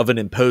of an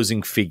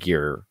imposing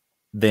figure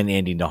than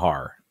Andy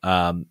Nahar.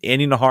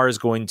 Andy Nahar is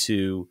going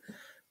to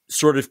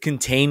sort of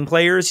contain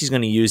players. He's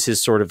going to use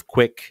his sort of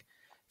quick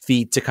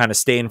feet to kind of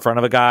stay in front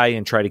of a guy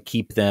and try to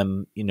keep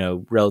them,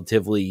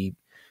 relatively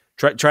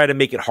try to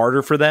make it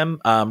harder for them.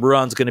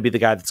 Ruan's going to be the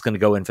guy that's going to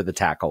go in for the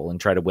tackle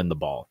and try to win the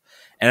ball.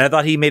 And I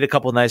thought he made a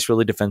couple of nice,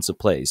 really defensive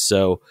plays.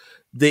 So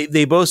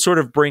they both sort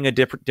of bring a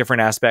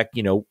different aspect.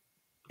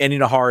 Andy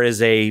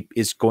Nahar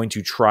is going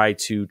to try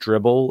to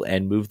dribble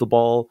and move the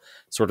ball,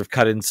 sort of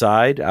cut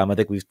inside. I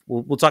think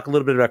we'll talk a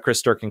little bit about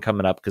Chris Durkin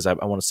coming up, because I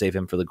want to save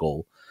him for the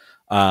goal.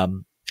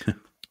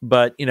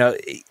 But,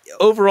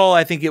 overall,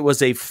 I think it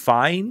was a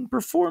fine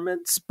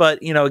performance. But,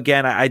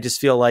 again, I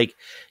just feel like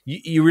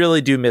you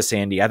really do miss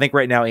Andy. I think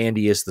right now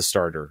Andy is the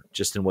starter,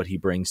 just in what he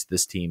brings to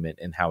this team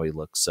and how he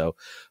looks. So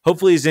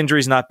hopefully his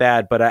injury is not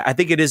bad. But I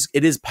think it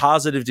is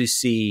positive to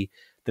see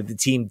that the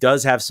team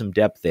does have some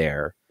depth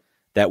there,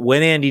 that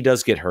when Andy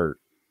does get hurt,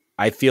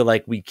 I feel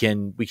like we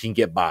can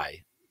get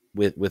by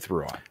with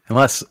Ruan.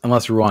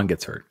 Unless Ruan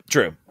gets hurt.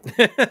 True.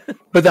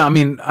 But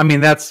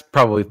that's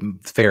probably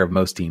fair of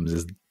most teams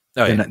is.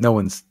 Oh, yeah. No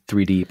one's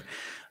 3 deep.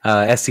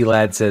 SC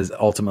Lad says,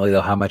 ultimately,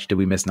 though, how much did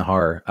we miss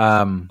Nahar?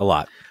 A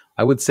lot.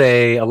 I would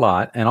say a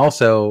lot. And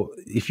also,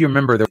 if you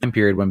remember the time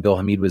period when Bill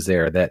Hamid was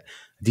there, that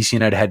DC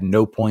United had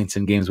no points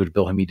in games which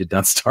Bill Hamid did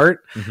not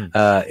start. Mm-hmm.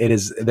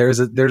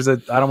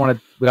 I don't want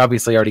to, we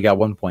obviously already got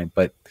 1 point,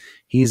 but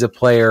he's a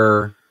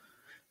player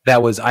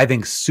that was, I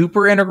think,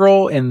 super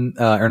integral in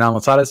Hernan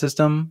Losada's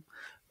system.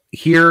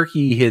 Here,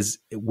 he is,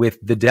 with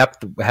the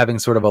depth, having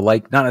sort of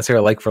not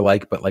necessarily like for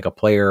like, but like a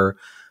player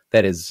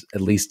that is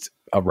at least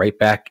a right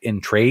back in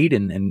trade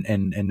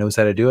and knows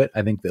how to do it.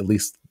 I think that at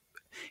least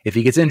if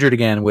he gets injured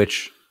again,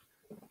 which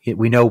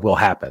we know will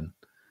happen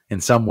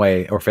in some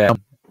way or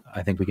fashion,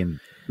 I think we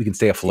can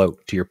stay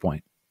afloat, to your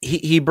point.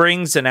 He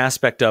brings an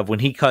aspect of when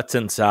he cuts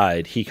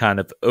inside, he kind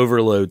of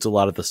overloads a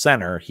lot of the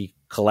center. He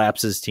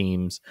collapses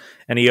teams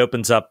and he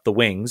opens up the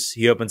wings.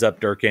 He opens up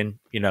Durkin,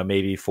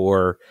 maybe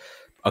for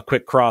a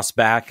quick cross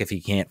back if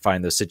he can't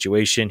find the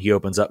situation. He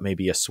opens up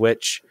maybe a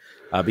switch.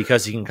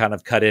 Because he can kind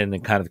of cut in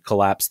and kind of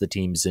collapse the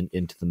teams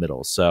into the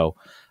middle. So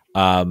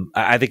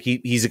I think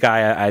he's a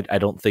guy I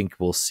don't think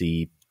we'll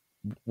see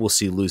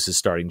lose his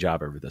starting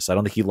job over this. I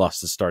don't think he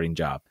lost his starting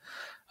job.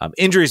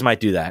 Injuries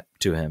might do that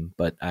to him,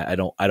 but I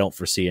don't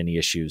foresee any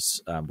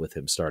issues with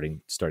him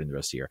starting the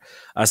rest of the year.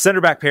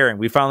 Center back pairing.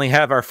 We finally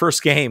have our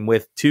first game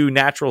with two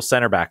natural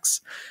center backs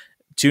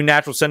and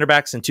not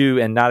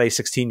a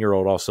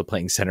 16-year-old also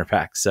playing center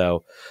back.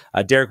 So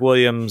Derek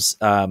Williams,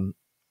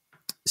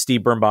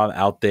 Steve Birnbaum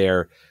out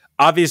there.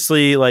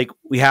 Obviously, like,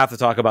 we have to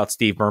talk about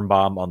Steve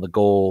Birnbaum on the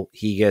goal.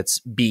 He gets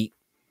beat.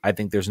 I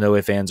think there's no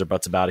ifs, ands, or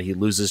buts about it. He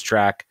loses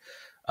track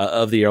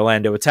of the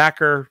Orlando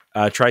attacker,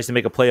 tries to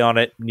make a play on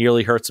it,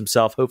 nearly hurts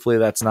himself. Hopefully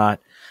that's not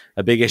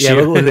a big issue.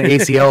 Yeah, with an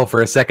ACL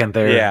for a second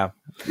there. Yeah.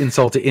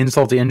 Insult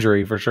to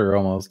injury for sure,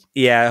 almost.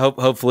 Yeah,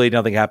 hopefully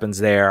nothing happens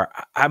there.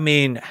 I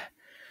mean,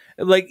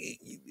 like,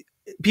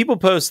 people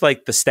post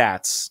like the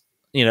stats,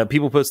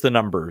 people post the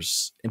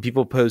numbers, and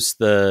people post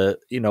the,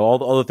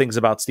 all the things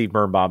about Steve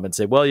Birnbaum and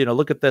say, well,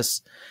 look at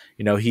this,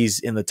 he's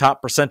in the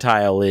top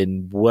percentile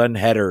in won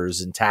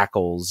headers and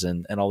tackles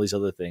and all these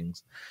other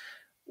things.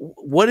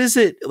 What is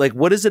it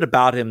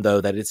about him,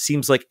 though, that it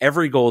seems like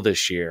every goal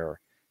this year,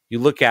 you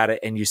look at it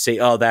and you say,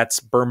 oh, that's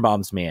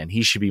Birnbaum's man.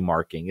 He should be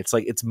marking. It's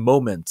like, it's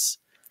moments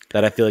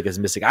that I feel like is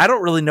missing. I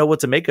don't really know what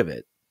to make of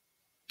it.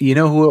 You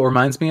know who it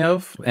reminds me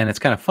of? And it's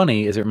kind of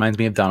funny, is it reminds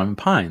me of Donovan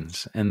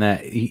Pines, and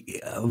that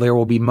there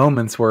will be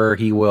moments where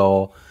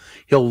he'll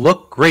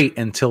look great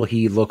until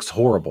he looks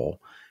horrible.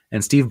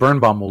 And Steve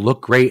Birnbaum will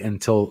look great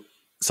until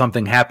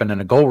something happened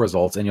and a goal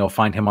results, and you'll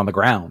find him on the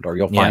ground, or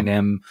you'll find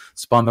him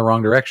spun the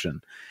wrong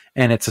direction.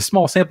 And it's a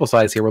small sample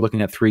size here. We're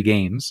looking at 3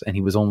 games, and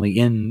he's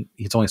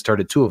only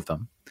started 2 of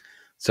them.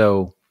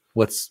 So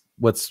let's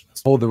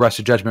hold the rush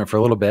of judgment for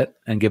a little bit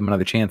and give him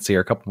another chance here,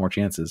 a couple more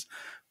chances.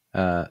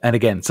 And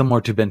again, similar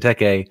to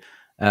Benteke,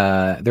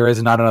 there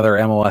is not another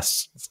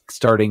MLS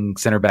starting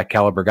center back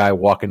caliber guy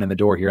walking in the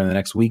door here in the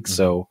next week. Mm-hmm.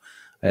 So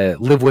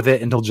live with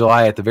it until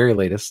July at the very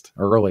latest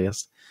or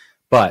earliest.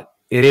 But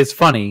it is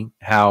funny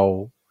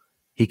how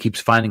he keeps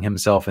finding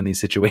himself in these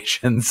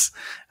situations.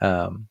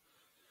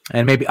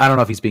 And maybe, I don't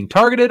know if he's being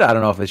targeted. I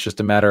don't know if it's just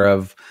a matter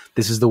of,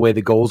 this is the way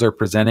the goals are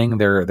presenting.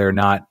 They're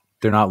not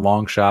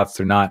long shots.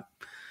 They're not,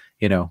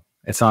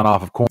 it's not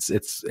off of course.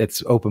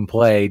 It's open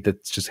play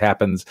that just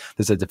happens.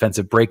 There's a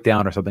defensive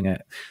breakdown or something. I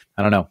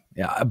don't know.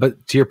 Yeah.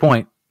 But to your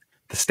point,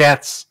 the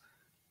stats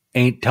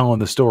ain't telling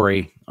the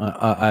story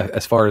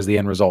as far as the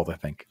end result, I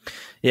think.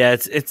 Yeah,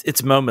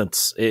 it's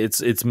moments.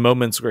 It's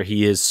moments where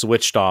he is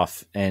switched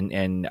off,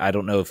 and I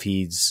don't know if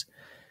he's.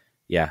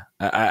 Yeah,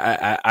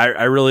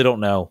 I really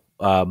don't know.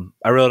 I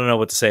really don't know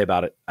what to say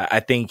about it. I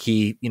think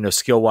he,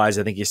 skill wise,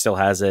 I think he still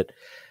has it.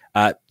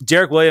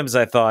 Derek Williams,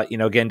 I thought,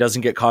 again,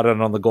 doesn't get caught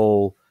on the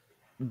goal,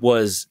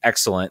 was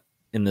excellent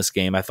in this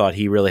game. I thought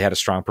he really had a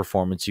strong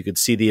performance. You could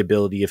see the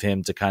ability of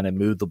him to kind of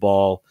move the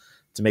ball,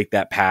 to make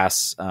that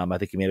pass. I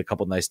think he made a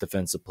couple nice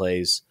defensive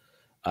plays.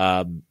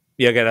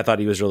 Again, I thought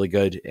he was really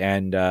good.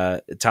 And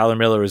Tyler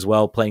Miller as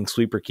well, playing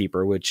sweeper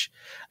keeper, which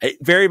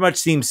very much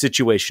seems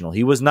situational.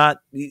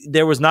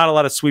 There was not a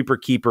lot of sweeper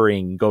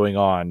keepering going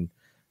on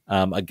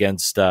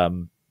against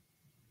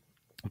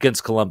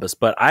Columbus,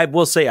 but I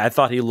will say I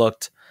thought he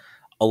looked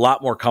a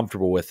lot more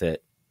comfortable with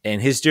it,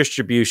 and his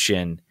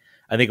distribution.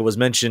 I think it was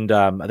mentioned.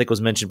 By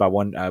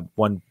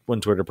one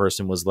Twitter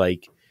person, was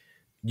like,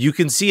 you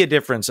can see a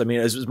difference. I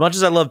mean, as much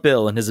as I love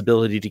Bill and his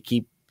ability to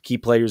keep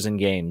players in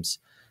games,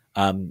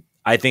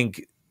 I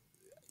think,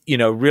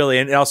 really,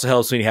 and it also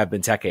helps when you have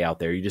Benteke out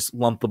there. You just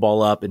lump the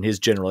ball up in his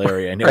general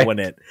area and he'll win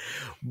it.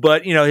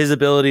 But, his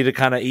ability to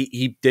kind of,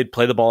 he did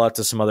play the ball out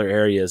to some other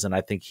areas, and I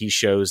think he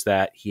shows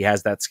that he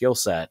has that skill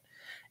set.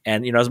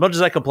 And, as much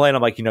as I complain,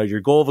 I'm like,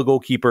 your goal of a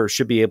goalkeeper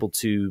should be able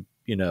to,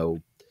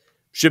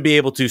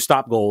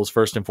 stop goals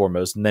first and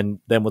foremost, and then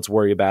let's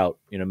worry about,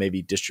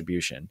 maybe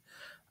distribution.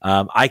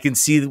 I can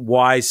see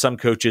why some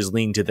coaches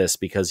lean to this,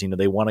 because,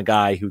 they want a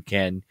guy who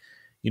can,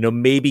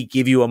 maybe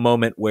give you a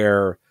moment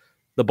where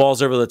the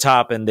ball's over the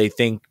top and they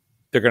think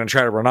they're going to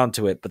try to run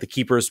onto it, but the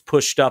keeper's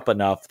pushed up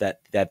enough that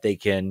you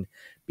can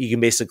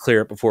basically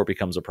clear it before it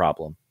becomes a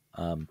problem.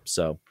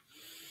 So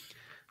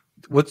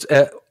what's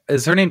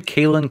is her name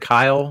Caitlin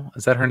Kyle?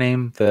 Is that her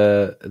name?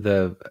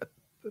 The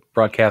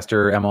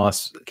broadcaster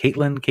MLS,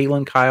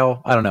 Caitlin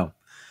Kyle. I don't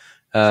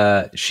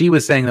know. She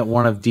was saying that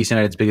one of DC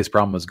United's biggest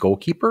problem was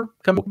goalkeeper,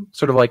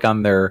 sort of like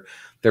on their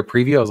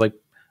preview. I was like,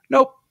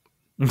 nope,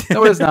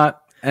 no, it's not.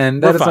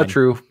 And that is not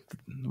true.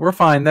 We're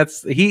fine.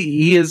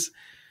 He is,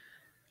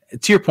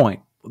 to your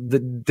point, the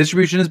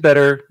distribution is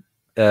better.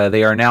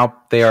 They are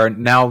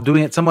now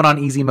doing it somewhat on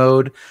easy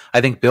mode.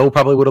 I think Bill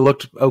probably would have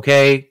looked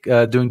okay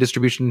doing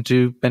distribution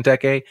to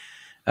Benteke.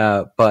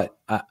 But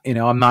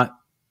I'm not,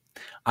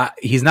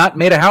 he's not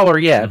made a howler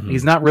yet. Mm-hmm.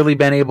 He's not really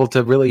been able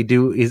to really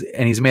do,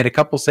 and he's made a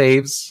couple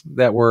saves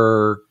that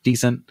were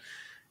decent.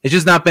 It's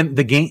just not been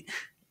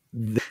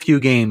the few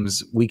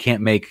games we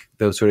can't make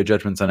those sort of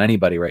judgments on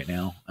anybody right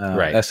now.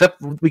 Right. Except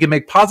we can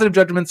make positive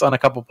judgments on a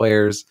couple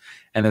players,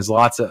 and there's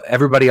lots of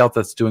everybody else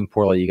that's doing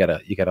poorly. You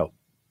gotta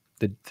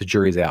the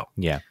jury's out.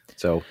 Yeah.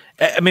 So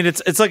I mean,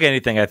 it's like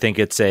anything. I think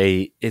it's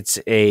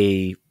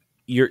a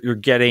you're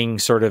getting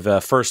sort of a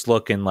first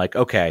look and like,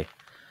 okay,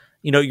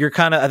 you're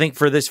kind of, I think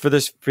for these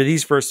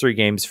first 3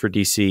 games for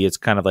DC, it's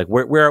kind of like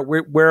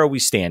where are we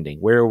standing?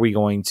 Where are we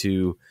going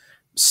to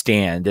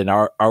stand? And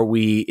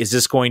is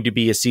this going to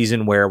be a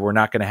season where we're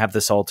not going to have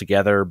this all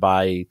together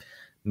by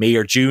May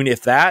or June,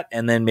 if that?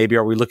 And then maybe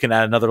are we looking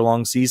at another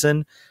long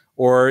season,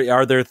 or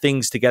are there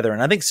things together?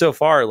 And I think so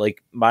far,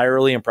 like my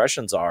early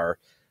impressions are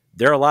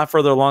they're a lot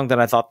further along than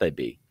I thought they'd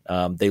be.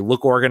 They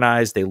look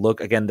organized. They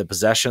look, again, the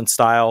possession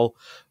style,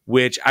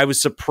 which I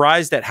was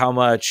surprised at how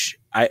much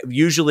I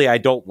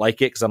don't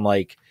like it, because I'm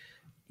like,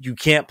 you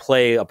can't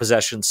play a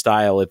possession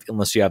style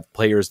unless you have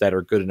players that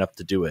are good enough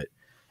to do it.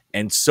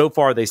 And so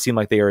far, they seem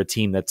like they are a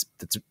team that's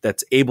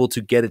able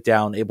to get it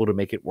down, able to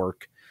make it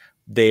work.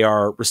 They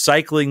are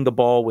recycling the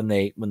ball when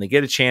they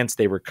get a chance.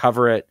 They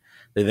recover it.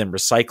 They then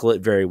recycle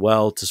it very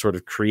well to sort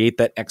of create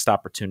that next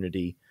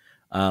opportunity.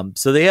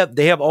 So they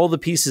have all the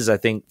pieces, I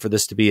think, for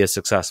this to be a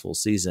successful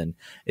season.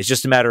 It's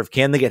just a matter of,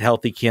 can they get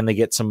healthy? Can they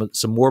get some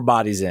more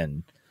bodies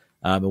in?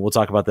 And we'll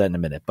talk about that in a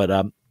minute. But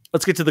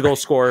let's get to the goal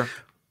scorer.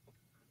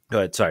 Go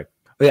ahead. Sorry.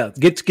 Yeah,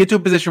 get to a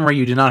position where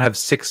you do not have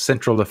 6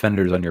 central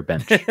defenders on your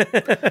bench.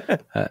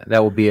 That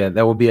will be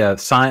a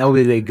sign. That will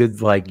be a good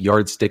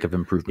yardstick of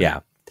improvement. Yeah.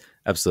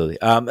 Absolutely.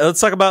 Let's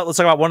talk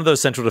about one of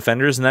those central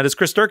defenders, and that is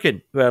Chris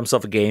Durkin, who had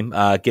himself a game,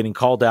 getting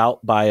called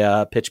out by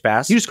a pitch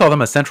pass. You just called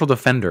him a central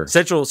defender.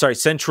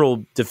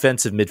 Central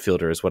defensive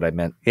midfielder is what I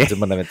meant. Is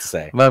what I meant to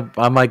say.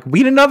 I'm like,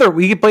 we need another.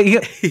 We can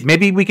play.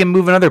 Maybe we can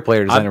move another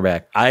player to center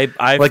back. I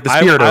like the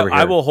spirit over here.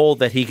 I will hold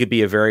that he could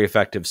be a very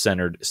effective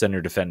center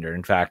defender.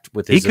 In fact,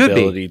 with his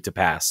ability to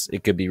pass,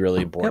 it could be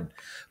really important.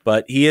 Yep.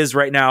 But he is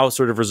right now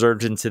sort of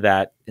reserved into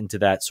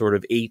that sort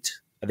of 8.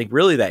 I think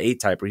really that 8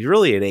 type. He's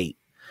really an 8.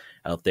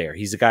 Out there,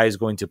 he's a guy who's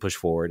going to push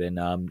forward,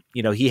 and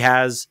he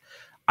has,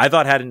 I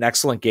thought, had an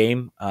excellent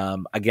game.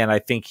 Again, I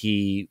think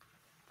he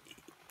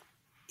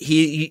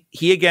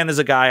again is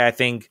a guy. I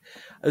think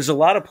there's a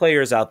lot of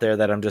players out there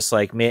that I'm just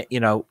like, man,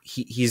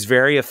 he's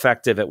very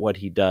effective at what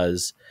he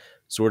does,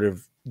 sort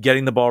of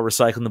getting the ball,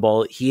 recycling the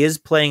ball. He is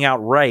playing out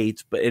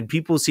right, and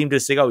people seem to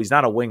say, oh, he's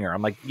not a winger.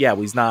 I'm like, yeah,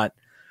 well, he's not.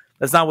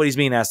 That's not what he's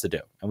being asked to do,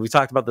 and we've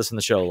talked about this in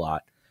the show a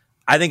lot.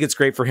 I think it's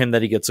great for him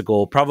that he gets a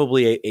goal,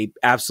 probably a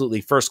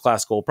absolutely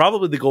first-class goal,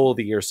 probably the goal of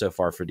the year so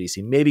far for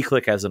DC. Maybe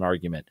Click has an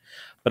argument.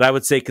 But I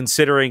would say,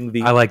 considering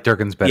I like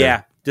Durkin's better.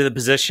 Yeah, to the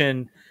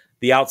position,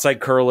 the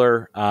outside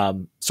curler,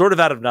 sort of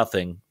out of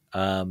nothing.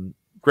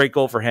 Great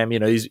goal for him.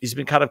 He's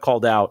been kind of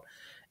called out.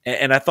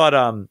 And I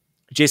thought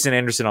Jason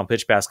Anderson on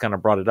Pitch Pass kind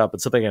of brought it up.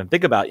 It's something I can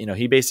think about.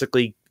 He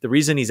basically, the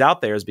reason he's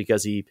out there is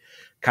because he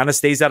kind of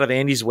stays out of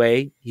Andy's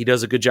way. He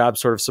does a good job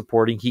sort of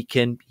supporting. He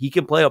can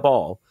play a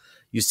ball.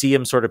 You see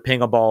him sort of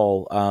ping a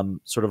ball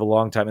sort of a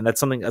long time, and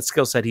that's a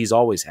skill set he's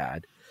always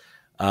had.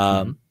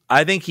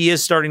 I think he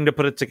is starting to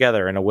put it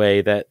together in a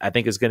way that I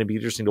think is going to be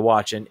interesting to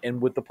watch.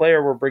 And with the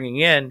player we're bringing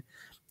in,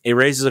 it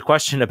raises a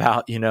question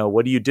about,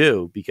 what do you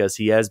do? Because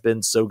he has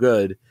been so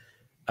good.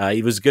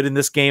 He was good in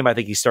this game. I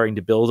think he's starting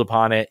to build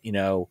upon it.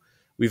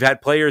 We've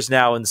had players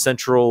now in the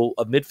central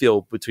of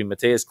midfield between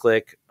Mateus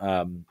Click,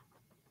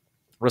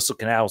 Russell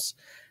Canals,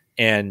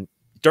 and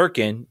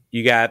Durkin.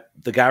 You got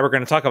the guy we're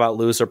going to talk about,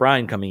 Lewis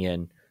O'Brien, coming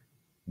in.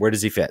 Where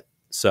does he fit?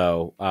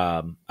 So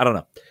I don't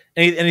know.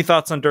 Any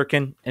thoughts on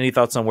Durkin? Any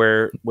thoughts on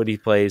what he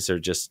plays, or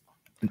just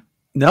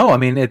no? I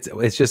mean, it's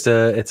just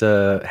it's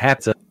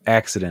an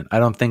accident. I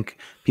don't think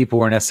people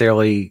were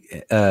necessarily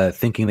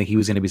thinking that he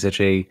was going to be such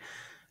a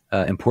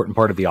important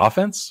part of the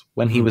offense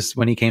when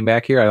he came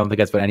back here. I don't think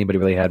that's what anybody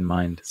really had in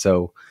mind.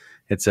 So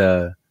it's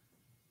a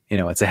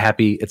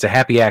happy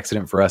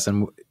accident for us,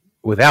 and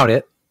without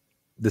it,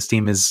 this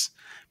team is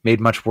made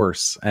much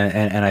worse.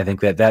 And I think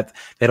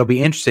that'll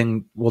be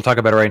interesting. We'll talk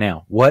about it right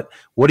now. What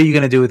are you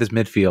going to do with this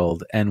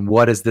midfield, and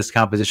what does this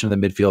composition of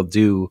the midfield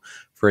do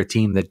for a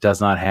team that does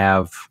not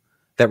have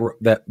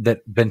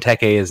that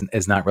Benteke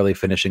is not really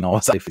finishing all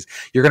his life?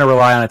 You're going to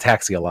rely on a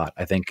Taxi a lot,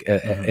 I think,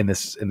 in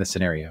this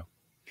scenario.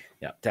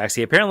 Yeah,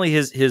 Taxi. Apparently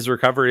his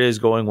recovery is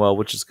going well,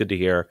 which is good to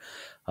hear.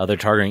 They're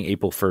targeting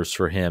April 1st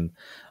for him.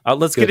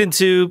 Let's get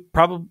into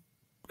Go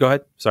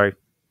ahead. Sorry.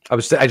 I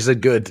just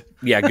said good.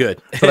 Yeah,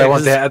 good. That's what I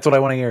want. That's what I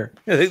want to hear.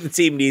 I think the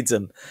team needs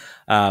him.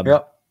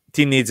 Yep.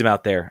 Team needs him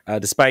out there.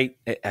 Despite,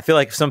 I feel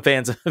like some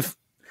fans have.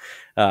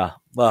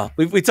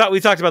 We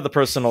talked about the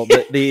personal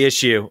the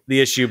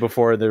issue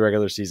before the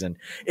regular season.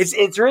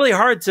 It's really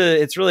hard.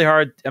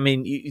 I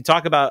mean, you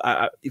talk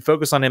about you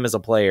focus on him as a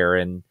player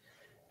and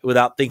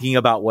without thinking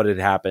about what had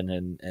happened,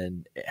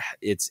 and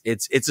it's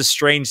a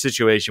strange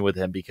situation with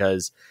him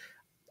because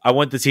I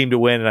want the team to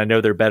win, and I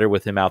know they're better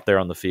with him out there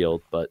on the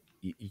field, but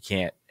you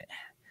can't.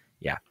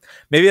 Yeah,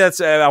 maybe that's.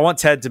 I want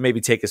Ted to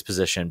maybe take his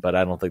position, but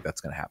I don't think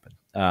that's going to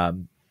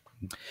happen.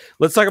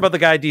 Let's talk about the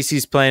guy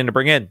DC's planning to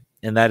bring in,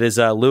 and that is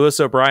Lewis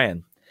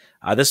O'Brien.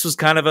 This was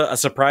kind of a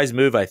surprise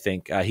move, I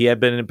think. He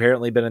had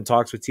apparently been in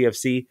talks with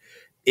TFC.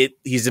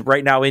 He's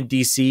right now in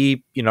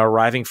DC,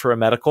 arriving for a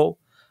medical.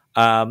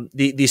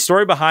 The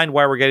story behind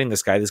why we're getting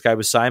this guy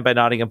was signed by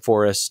Nottingham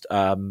Forest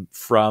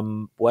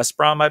from West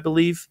Brom, I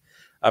believe.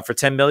 for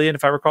 $10 million,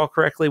 if I recall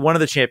correctly. One of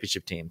the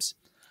championship teams.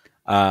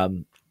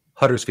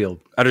 Huddersfield.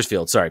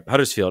 Sorry,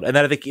 Huddersfield. And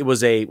then I think it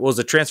was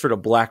a transfer to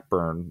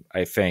Blackburn,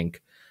 I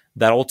think,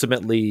 that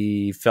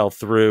ultimately fell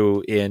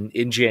through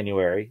in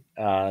January.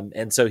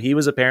 And so he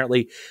was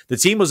apparently, the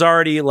team was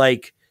already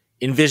like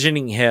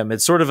envisioning him.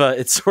 It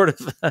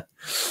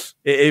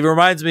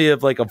reminds me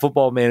of like a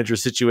Football Manager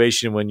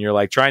situation when you're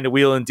like trying to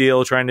wheel and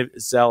deal, trying to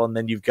sell, and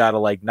then you've got to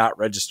like not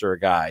register a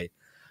guy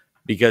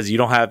because you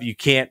have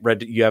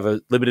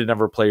a limited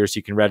number of players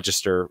you can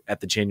register at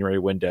the January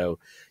window.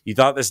 You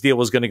thought this deal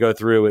was going to go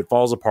through. It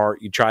falls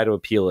apart. You try to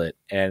appeal it.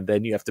 And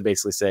then you have to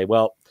basically say,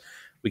 well,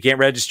 we can't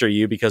register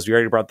you because we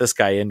already brought this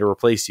guy in to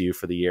replace you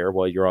for the year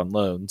while you're on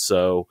loan.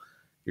 So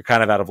you're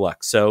kind of out of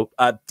luck. So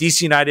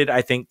DC United,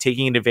 I think,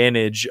 taking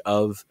advantage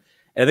of,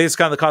 and I think it's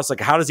kind of the cost, like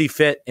how does he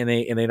fit in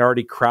an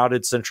already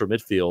crowded central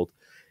midfield?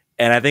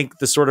 And I think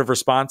the sort of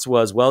response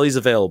was, well, he's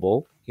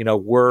available.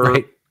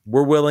 We're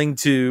willing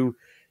to,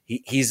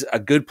 he's a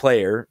good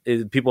player.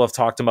 People have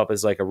talked him up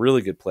as like a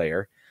really good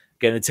player.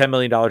 Getting a $10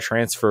 million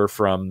transfer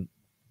from,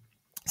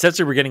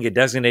 essentially we're getting a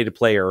designated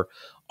player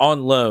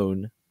on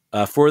loan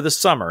for the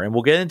summer. And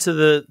we'll get into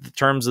the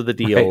terms of the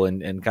deal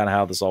and kind of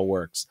how this all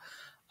works.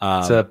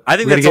 I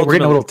think we're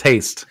getting a little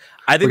taste.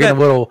 I think we're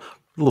getting a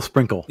little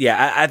sprinkle.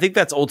 Yeah, I think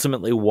that's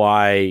ultimately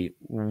why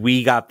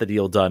we got the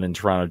deal done and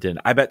Toronto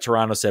didn't. I bet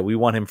Toronto said we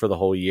want him for the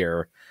whole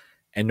year,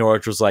 and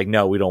Norwich was like,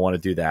 no, we don't want to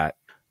do that.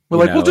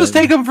 We'll just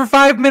take him for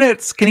 5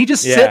 minutes. Can he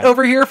just sit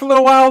over here for a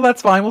little while?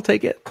 That's fine. We'll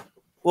take it.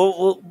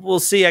 Well, we'll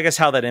see, I guess,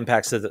 how that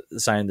impacts the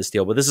signing of this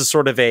deal. But this is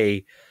sort of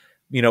a,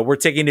 we're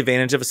taking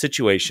advantage of a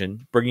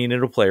situation, bringing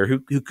in a player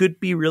who could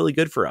be really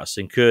good for us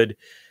and could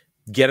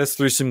get us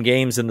through some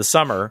games in the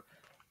summer.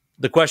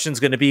 The question's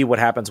going to be what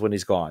happens when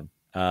he's gone.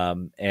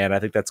 And I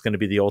think that's going to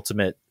be the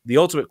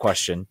ultimate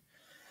question.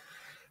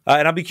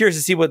 And I'll be curious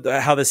to see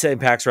how this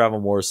impacts Ravel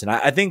Morrison.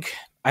 I think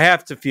I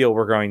have to feel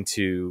we're going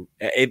to,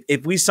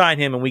 if we sign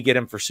him and we get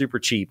him for super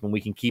cheap and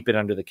we can keep it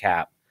under the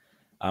cap.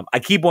 I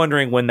keep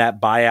wondering when that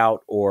buyout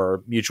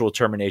or mutual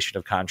termination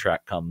of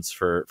contract comes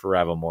for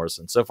Ravel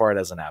Morrison. So far, it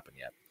hasn't happened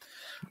yet.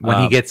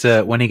 When he gets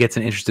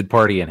an interested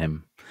party in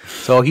him.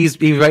 So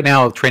he's right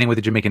now training with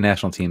the Jamaican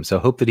national team. So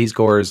hope that he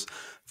scores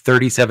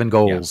 37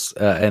 goals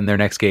in their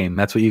next game.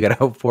 That's what you got to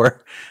hope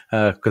for,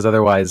 because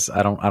otherwise,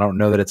 I don't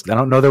know that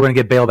they're going to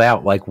get bailed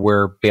out like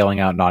we're bailing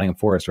out Nottingham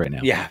Forest right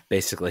now. Yeah,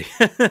 basically.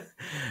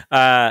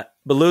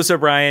 But Lewis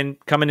O'Brien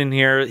coming in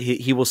here,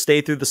 he will stay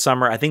through the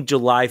summer. I think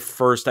July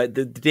 1st.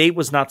 The date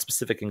was not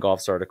specific in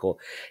Golf's article.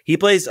 He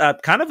plays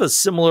kind of a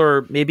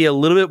similar, maybe a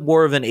little bit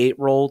more of an 8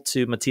 role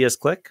to Matthias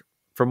Klick.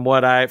 From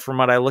what I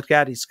look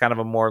at, he's kind of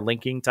a more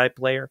linking type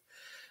player.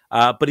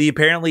 But he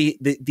apparently,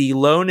 the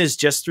loan is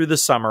just through the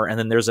summer, and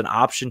then there's an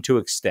option to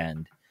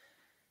extend.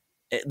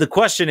 The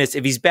question is,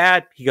 if he's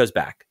bad, he goes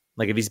back.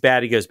 Like, if he's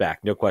bad, he goes back.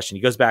 No question.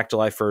 He goes back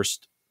July 1st,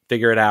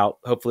 figure it out.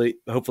 Hopefully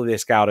they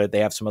scout it. They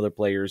have some other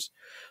players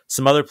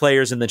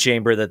in the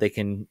chamber that they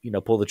can,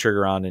 pull the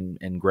trigger on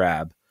and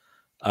grab.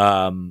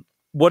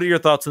 What are your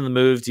thoughts on the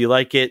move? Do you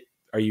like it?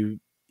 Are you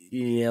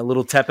a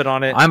little tepid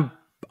on it?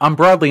 I'm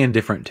broadly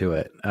indifferent to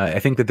it. I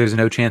think that there's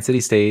no chance that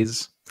he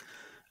stays.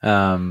 Do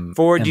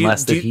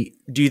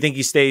you think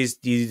he stays?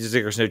 Do you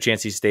think there's no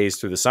chance he stays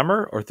through the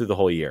summer or through the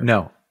whole year?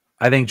 No,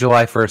 I think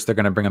July 1st they're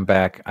going to bring him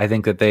back. I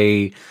think that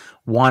they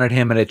wanted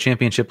him at a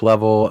championship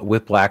level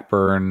with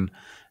Blackburn.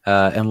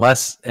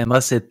 Unless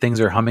things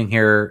are humming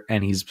here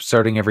and he's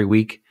starting every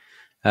week,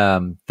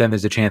 then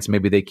there's a chance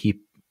maybe they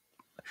keep.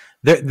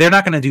 They're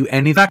not going to do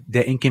anything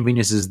that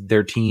inconveniences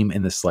their team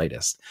in the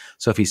slightest.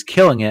 So if he's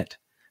killing it,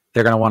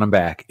 they're going to want him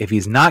back. If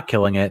he's not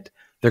killing it,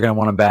 they're going to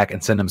want him back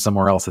and send him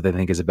somewhere else that they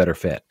think is a better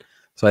fit.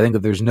 So I think that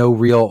there's no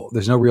real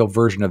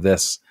version of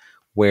this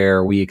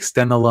where we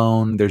extend the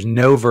loan. There's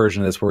no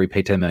version of this where we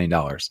pay $10 million.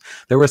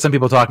 There were some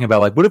people talking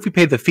about like, what if we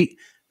paid the fee?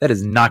 That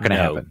is not going to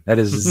happen. That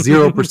is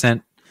 0%,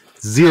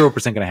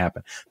 0% going to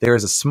happen. There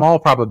is a small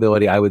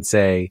probability, I would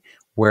say,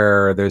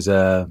 where there's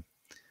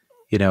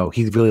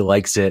he really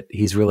likes it.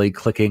 He's really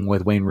clicking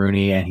with Wayne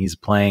Rooney and he's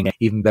playing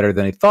even better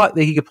than he thought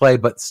that he could play,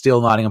 but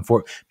still Nottingham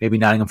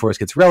Forest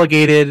gets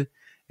relegated.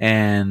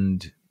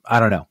 And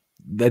I don't know.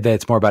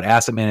 That's more about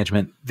asset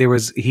management.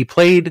 He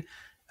played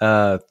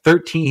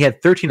 13. He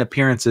had 13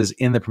 appearances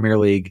in the Premier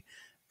League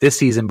this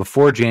season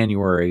before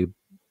January,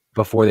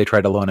 before they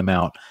tried to loan him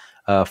out.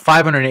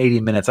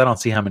 580 minutes. I don't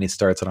see how many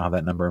starts. I don't have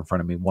that number in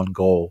front of me. 1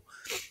 goal.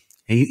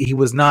 He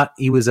was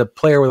a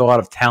player with a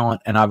lot of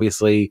talent, and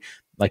obviously,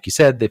 like you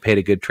said, they paid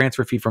a good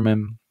transfer fee from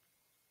him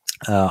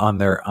on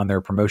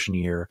their promotion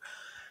year.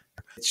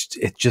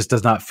 It just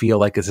does not feel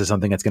like this is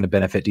something that's going to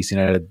benefit DC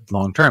United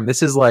long term.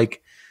 This is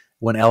like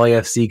when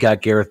LAFC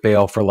got Gareth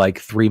Bale for like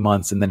 3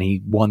 months and then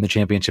he won the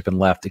championship and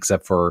left,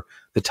 except for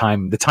the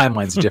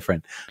timeline's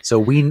different. So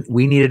we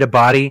needed a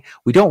body.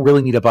 We don't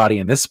really need a body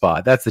in this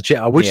spot. That's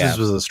I wish this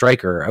was a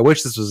striker. I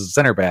wish this was a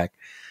center back.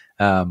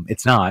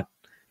 It's not.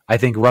 I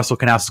think Russell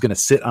Knaus is going to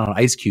sit on an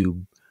ice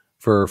cube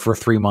for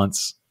 3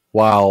 months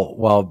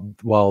while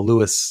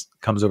Lewis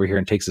comes over here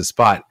and takes his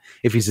spot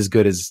if he's as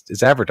good as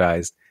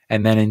advertised.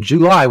 And then in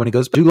July, when he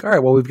goes, all right,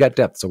 well, we've got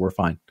depth, so we're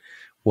fine.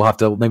 We'll have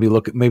to maybe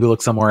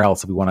look somewhere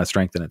else if we want to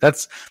strengthen it.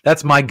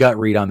 That's my gut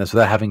read on this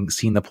without having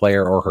seen the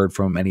player or heard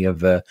from any of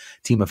the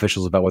team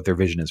officials about what their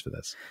vision is for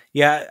this.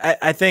 Yeah,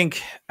 I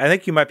think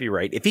you might be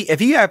right. If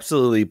he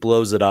absolutely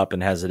blows it up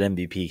and has an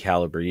MVP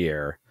caliber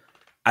year,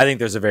 I think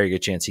there's a very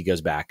good chance he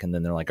goes back, and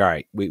then they're like, all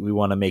right, we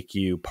want to make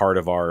you part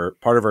of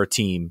our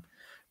team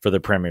for the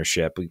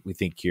Premiership. We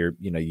think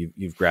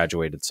you've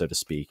graduated, so to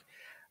speak.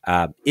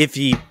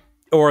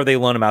 Or they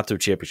loan him out to a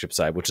championship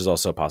side, which is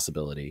also a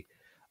possibility.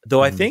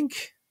 Though I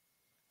think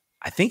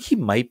he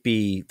might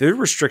be. There are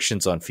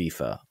restrictions on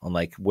FIFA on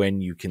like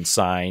when you can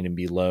sign and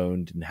be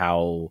loaned and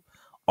how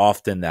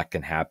often that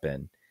can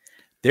happen.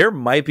 There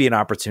might be an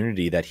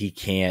opportunity that he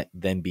can't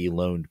then be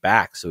loaned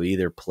back, so he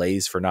either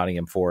plays for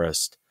Nottingham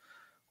Forest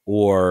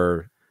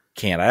or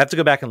can't. I have to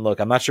go back and look.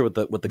 I'm not sure what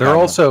the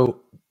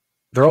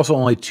they're also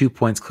only 2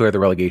 points clear of the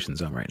relegation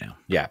zone right now.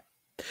 Yeah,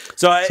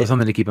 so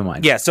something to keep in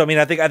mind. Yeah, so I mean,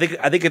 I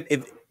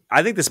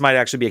think this might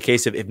actually be a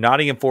case of if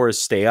Nottingham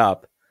Forest stay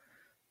up,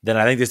 then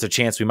I think there's a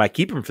chance we might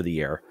keep him for the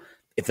year.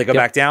 If they go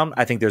back down,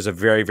 I think there's a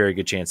very, very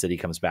good chance that he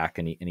comes back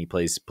and he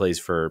plays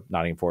for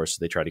Nottingham Forest. So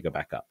they try to go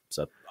back up.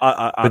 So,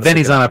 but then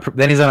he's on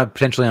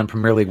potentially on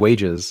Premier League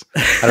wages.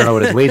 I don't know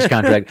what his wage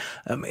contract.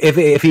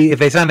 If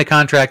they signed a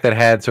contract that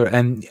had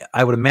and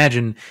I would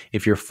imagine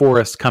if you're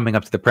Forest coming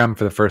up to the Prem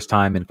for the first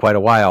time in quite a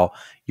while,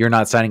 you're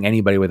not signing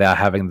anybody without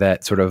having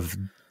that sort of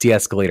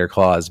de-escalator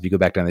clause. If you go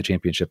back down the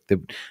Championship,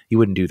 you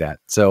wouldn't do that.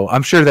 So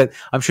I'm sure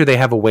they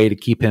have a way to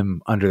keep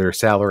him under their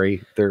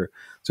salary. They're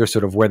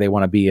sort of where they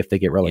want to be if they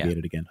get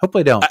relegated again.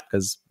 Hopefully they don't,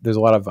 because there's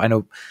a lot of, I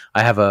know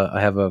I have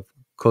a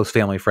close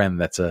family friend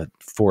that's a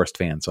Forest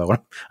fan, so I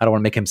don't want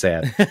to make him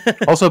sad.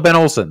 Also Ben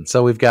Olsen,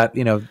 so we've got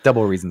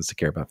double reasons to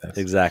care about this.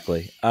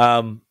 Exactly.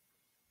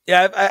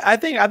 I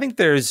think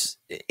there's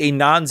a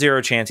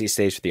non-zero chance he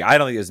stays for the year. I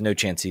don't think there's no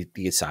chance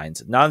he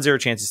signs. Non-zero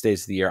chance he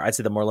stays for the year. I'd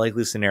say the more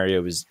likely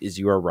scenario is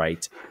you are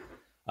right.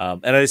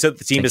 And I said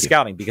the team is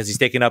scouting because he's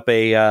taking up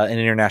an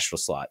international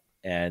slot,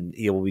 and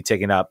he will be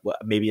taking up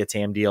maybe a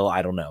TAM deal.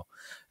 I don't know.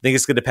 I think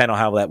it's going to depend on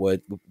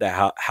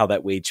how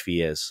that wage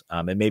fee is,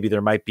 and maybe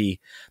there might be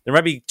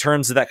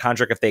terms of that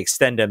contract. If they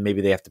extend him,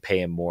 maybe they have to pay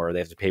him more. They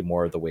have to pay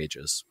more of the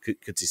wages.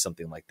 Could see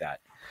something like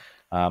that.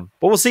 But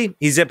we'll see.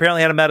 He's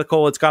apparently had a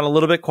medical. It's gone a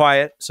little bit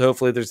quiet, so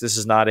hopefully this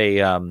is not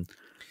a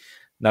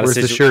where's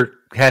the shirt?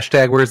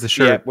 Hashtag where's the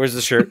shirt? Yeah, where's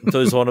the shirt?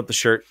 Until he's holding up the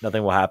shirt,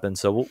 nothing will happen.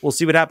 So we'll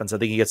see what happens. I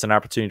think he gets an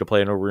opportunity to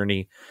play in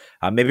Rooney.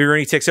 Maybe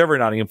Rooney takes over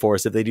Nottingham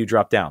Forest if they do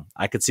drop down.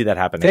 I could see that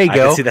happening. There you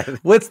go.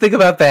 Let's think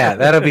about that.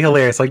 That'll be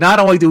hilarious. Like, not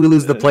only do we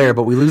lose the player,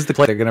 but we lose the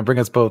player. They're going to bring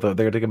us both. They're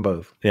going to take them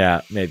both.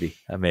 Yeah, maybe.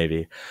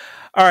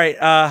 All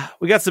right,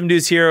 we got some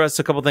news here. That's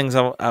a couple things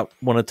I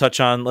want to touch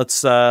on. I'm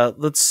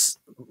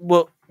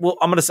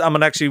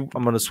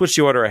gonna switch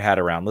the order I had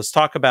around. Let's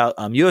talk about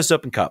U.S.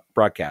 Open Cup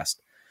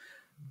broadcast.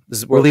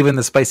 We're leaving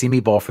the spicy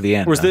meatball for the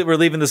end. We're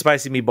leaving the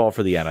spicy meatball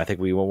for the end. I think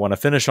we want to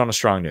finish on a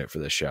strong note for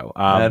this show.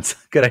 That's a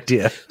good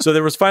idea. So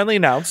there was finally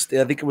announced.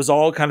 I think it was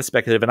all kind of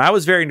speculative, and I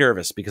was very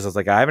nervous because I was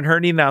like, I haven't heard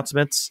any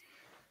announcements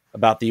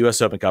about the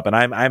U.S. Open Cup, and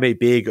I'm a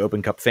big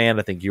Open Cup fan.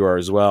 I think you are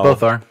as well.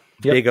 Both are.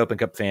 Yep. Big Open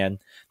Cup fan.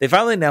 They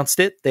finally announced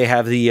it. They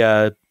have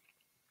the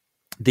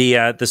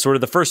sort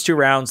of the first two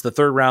rounds. The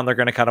third round, they're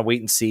going to kind of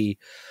wait and see.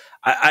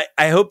 I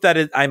hope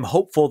that I'm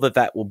hopeful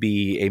that will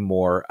be a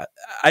more.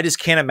 I just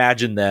can't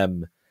imagine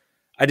them.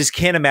 I just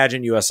can't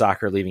imagine U.S.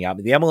 Soccer leaving out.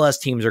 The MLS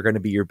teams are going to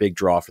be your big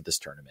draw for this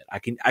tournament.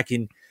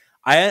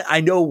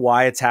 I know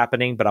why it's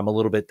happening, but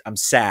I'm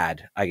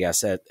sad, I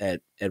guess,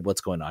 at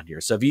what's going on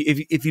here. So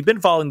if you've been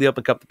following the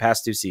Open Cup the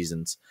past two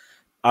seasons,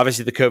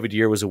 obviously the COVID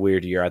year was a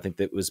weird year. I think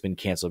that was been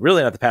canceled.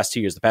 Really not the past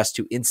 2 years, the past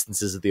two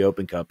instances of the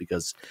Open Cup,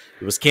 because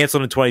it was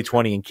canceled in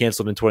 2020 and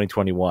canceled in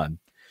 2021.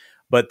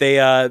 But they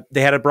had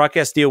a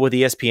broadcast deal with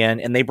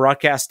ESPN, and they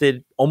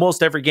broadcasted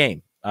almost every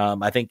game.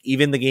 I think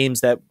even the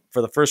games that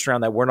for the first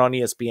round that weren't on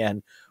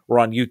ESPN were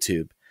on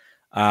YouTube.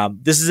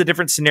 This is a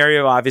different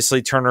scenario.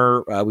 Obviously,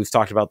 Turner, we've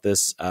talked about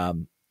this.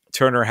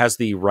 Turner has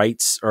the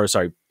rights,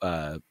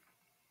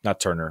 not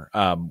Turner.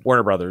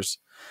 Warner Brothers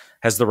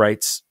has the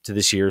rights to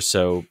this year.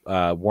 So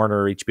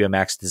Warner, HBO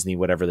Max, Disney,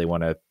 whatever we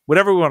want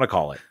to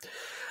call it.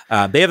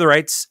 They have the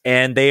rights,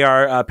 and they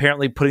are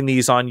apparently putting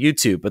these on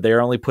YouTube, but they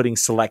are only putting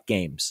select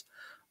games.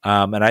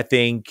 And I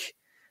think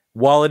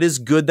while it is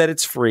good that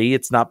it's free,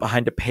 it's not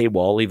behind a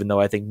paywall, even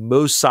though I think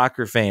most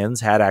soccer fans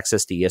had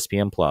access to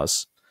ESPN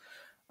Plus.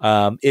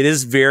 It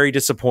is very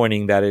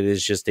disappointing that it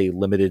is just a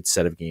limited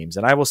set of games.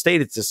 And I will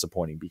state it's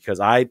disappointing because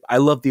I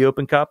love the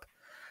Open Cup.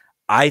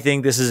 I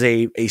think this is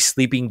a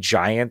sleeping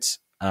giant.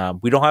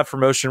 We don't have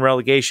promotion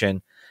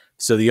relegation.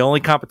 So the only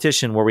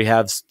competition where we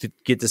have to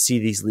get to see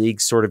these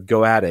leagues sort of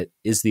go at it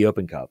is the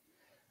Open Cup.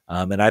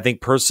 And I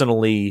think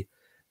personally,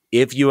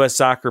 if U.S.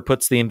 Soccer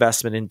puts the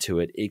investment into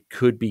it, it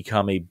could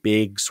become a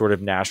big sort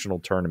of national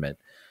tournament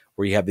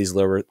where you have these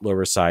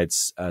lower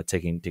sides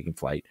taking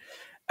flight.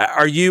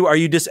 Are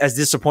you just as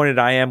disappointed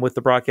I am with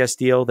the broadcast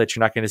deal that you're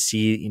not going to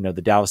see,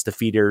 the Dallas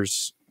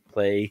Defeaters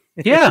play.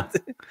 Yeah.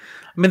 I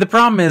mean, the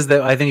problem is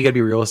that I think you got to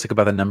be realistic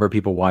about the number of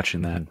people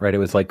watching that, right? It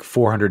was like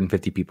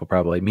 450 people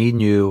probably, me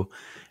and you,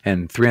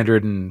 and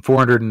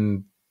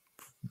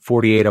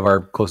 448 of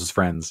our closest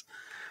friends.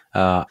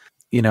 I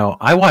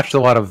watched a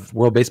lot of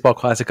World Baseball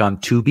Classic on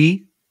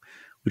Tubi,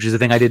 which is a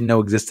thing I didn't know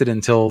existed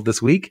until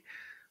this week.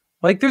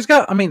 Like,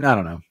 I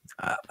don't know.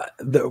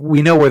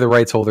 We know where the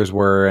rights holders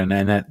were, and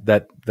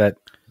that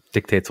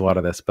dictates a lot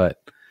of this, but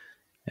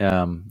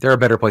there are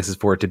better places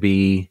for it to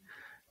be.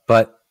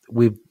 But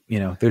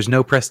there's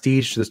no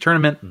prestige to this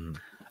tournament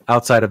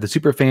outside of the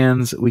super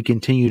fans. We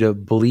continue to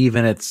believe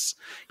in its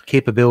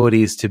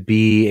capabilities to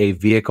be a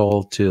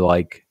vehicle to,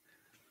 like,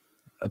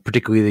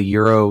 particularly the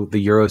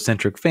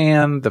Eurocentric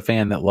fan, the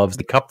fan that loves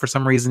the cup for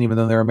some reason, even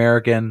though they're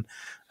American.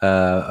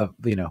 There's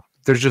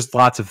just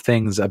lots of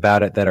things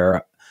about it that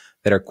are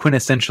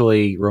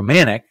quintessentially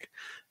romantic,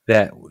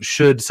 that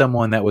should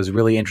someone that was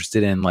really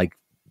interested in, like,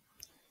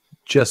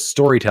 just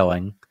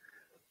storytelling,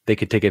 they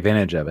could take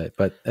advantage of it.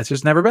 But it's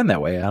just never been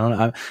that way. I don't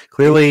know.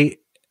 Clearly,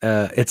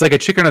 it's like a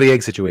chicken or the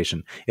egg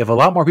situation. If a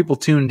lot more people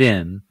tuned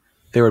in,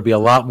 there would be a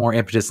lot more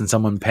impetus in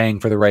someone paying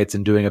for the rights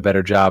and doing a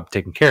better job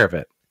taking care of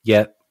it.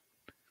 Yet,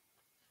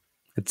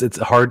 it's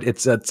hard.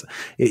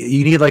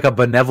 You need, like, a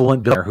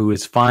benevolent billionaire who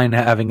is fine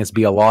having us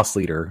be a loss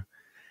leader.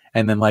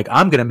 And then, like,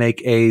 I'm going to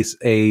make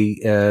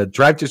a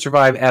Drive to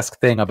Survive-esque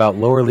thing about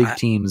lower league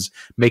teams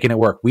making it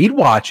work. We'd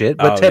watch it,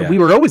 but Ted, we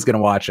were always going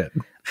to watch it.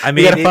 I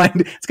mean,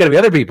 it's got to be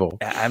other people.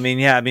 I mean,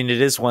 yeah. I mean,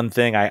 it is one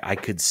thing I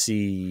could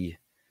see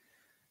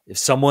if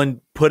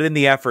someone put in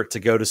the effort to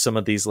go to some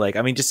of these, like,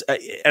 I mean, just,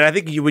 and I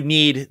think you would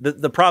need,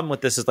 the problem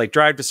with this is, like,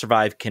 Drive to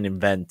Survive can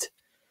invent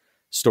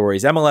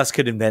stories. MLS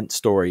could invent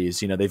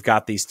stories. They've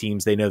got these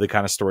teams. They know the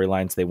kind of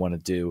storylines they want to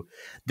do.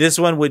 This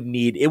one would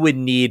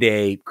need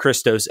a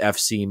Christos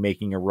FC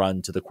making a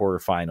run to the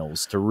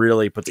quarterfinals to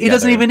really put together. It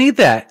doesn't even need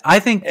that. I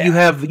think you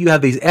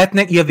have these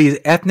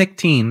ethnic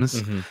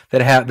teams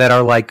that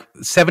are like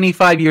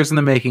 75 years in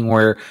the making,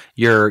 where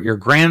your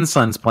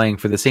grandson's playing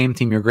for the same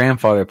team your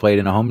grandfather played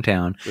in a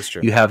hometown. That's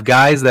true. You have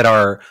guys that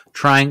are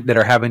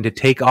having to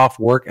take off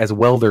work as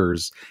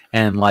welders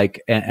and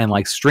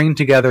string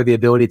together the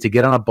ability to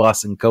get on a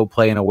bus and go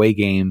play an away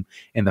game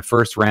in the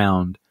first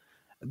round.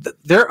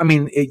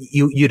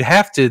 You'd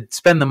have to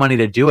spend the money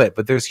to do it,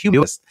 but there's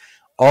humans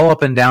all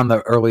up and down the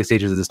early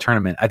stages of this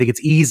tournament. I think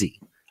it's easy.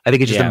 I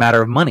think it's just a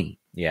matter of money.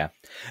 Yeah.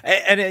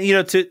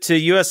 And to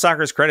US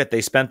Soccer's credit,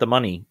 they spent the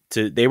money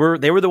they were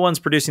the ones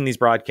producing these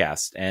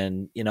broadcasts.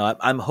 And,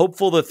 I'm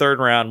hopeful the third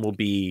round will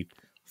be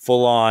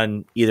full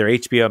on either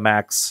HBO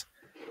Max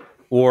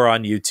or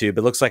on YouTube.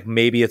 It looks like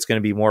maybe it's going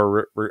to be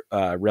more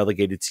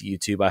relegated to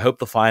YouTube. I hope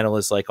the final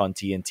is, like, on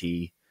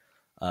TNT.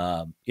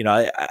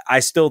 I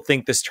still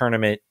think this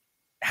tournament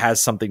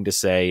has something to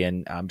say,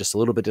 and I'm just a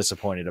little bit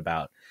disappointed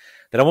about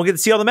that I won't get to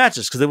see all the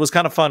matches, because it was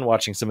kind of fun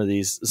watching some of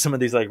these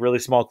like really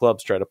small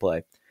clubs try to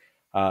play.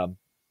 I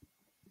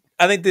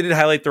think they did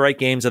highlight the right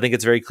games. I think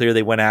it's very clear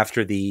they went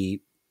after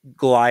the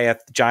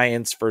Goliath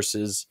Giants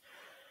versus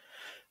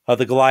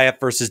the Goliath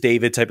versus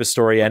David type of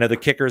story. I know the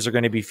kickers are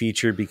going to be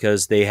featured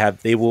because they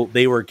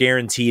were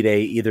guaranteed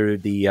either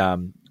the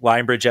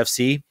Lionbridge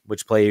FC,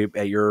 which play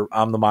at your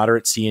alma mater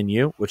at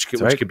CNU, which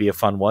could be a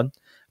fun one. I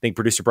think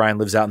producer Brian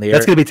lives out in the area.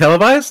 That's going to be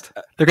televised.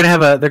 They're going to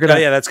have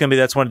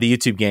that's one of the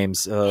YouTube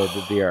games. The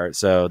VR,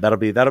 so that'll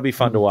be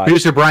fun to watch.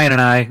 Producer Brian and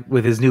I,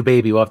 with his new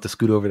baby, will have to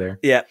scoot over there.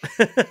 Yeah,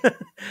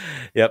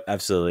 yep,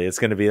 absolutely. That's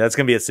going to be at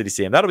City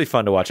Stadium. That'll be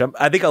fun to watch.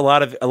 I think a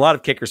lot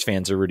of Kickers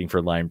fans are rooting for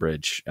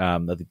Lionbridge. I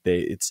think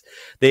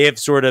they have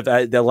sort of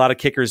a lot of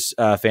Kickers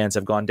fans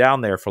have gone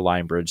down there for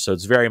Lionbridge, so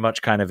it's very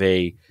much kind of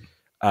a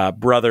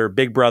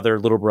big brother,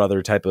 little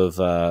brother type of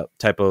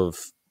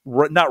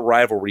not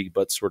rivalry,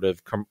 but sort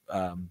of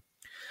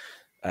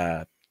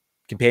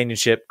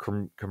companionship,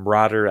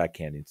 camaraderie. I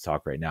can't even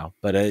talk right now,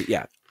 but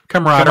yeah,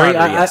 camaraderie.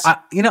 Yes.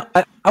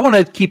 I want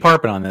to keep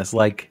harping on this.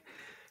 Like,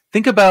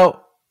 think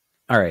about.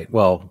 All right.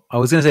 Well, I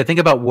was going to say,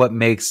 think about what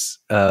makes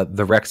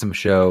the Wrexham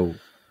show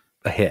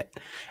a hit,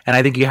 and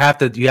I think you have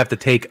to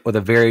take with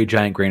a very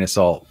giant grain of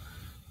salt.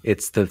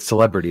 It's the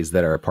celebrities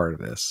that are a part of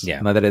this.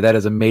 Yeah, that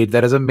is a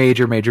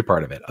major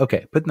part of it.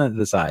 Okay, putting that to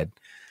the side,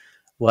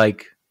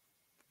 like.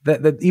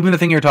 That even the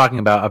thing you're talking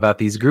about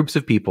these groups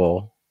of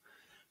people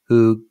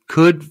who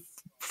could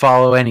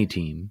follow any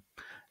team,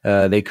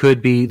 they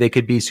could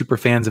be super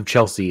fans of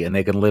Chelsea and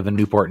they can live in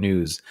Newport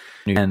News,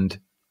 and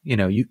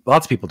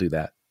lots of people do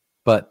that.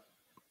 But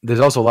there's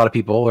also a lot of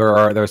people, there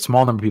are a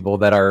small number of people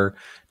that are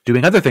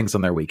doing other things on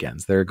their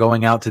weekends. They're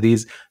going out to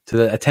the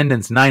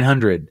attendance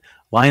 900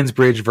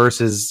 Lionsbridge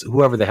versus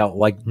whoever the hell,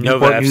 like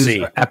Nova Newport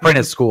FC. News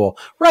Apprentice School,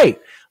 right?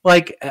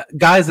 Like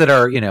guys that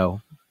are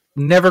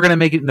never going to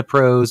make it in the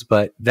pros,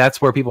 but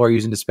that's where people are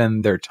using to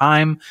spend their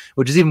time,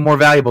 which is even more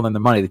valuable than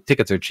the money. The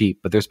tickets are cheap,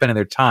 but they're spending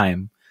their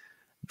time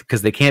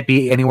because they can't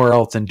be anywhere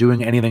else and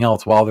doing anything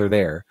else while they're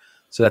there.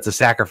 So that's a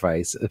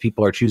sacrifice that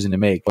people are choosing to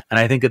make. And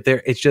I think that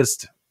it's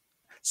just,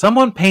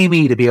 someone pay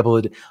me to be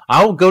able to,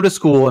 I'll go to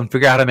school and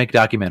figure out how to make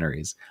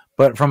documentaries.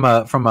 But from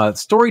a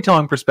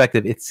storytelling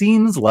perspective, it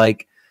seems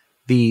like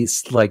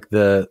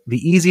the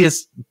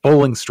easiest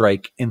bowling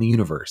strike in the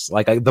universe.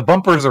 Like the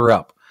bumpers are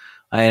up,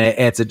 and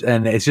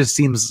it just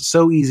seems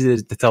so easy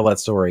to tell that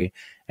story,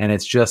 and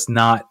it's just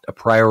not a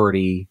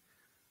priority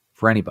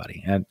for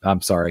anybody. And I'm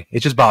sorry,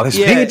 it just bothers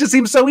me. It just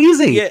seems so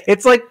easy. Yeah.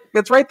 It's like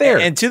it's right there.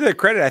 And to their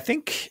credit, I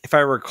think if I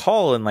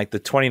recall, in like the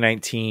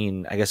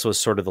 2019, I guess was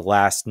sort of the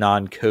last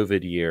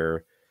non-COVID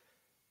year,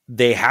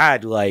 they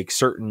had like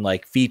certain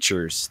like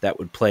features that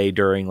would play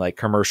during like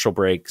commercial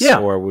breaks,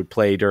 or would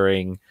play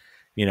during,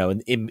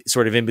 in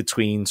sort of in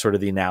between sort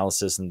of the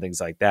analysis and things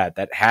like that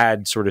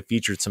had sort of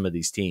featured some of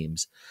these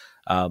teams.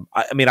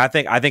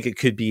 I think it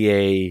could be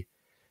a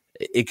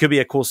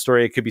cool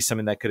story. It could be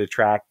something that could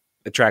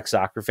attract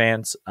soccer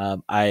fans.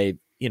 I'd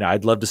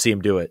love to see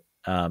him do it.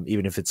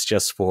 Even if it's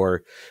just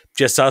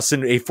us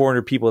and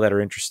 400 people that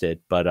are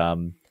interested, but,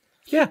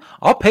 yeah,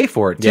 I'll pay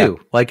for it too.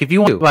 Yeah. Like if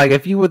you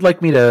would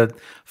like me to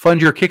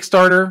fund your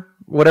Kickstarter,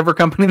 whatever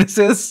company this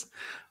is,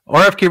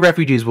 RFK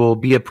Refugees will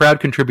be a proud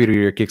contributor to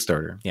your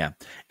Kickstarter. Yeah.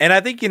 And I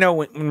think,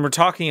 when we're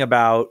talking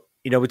about,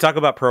 we talk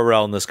about pro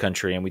rel in this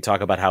country and we talk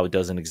about how it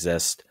doesn't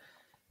exist.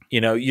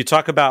 You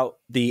talk about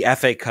the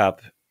FA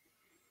Cup.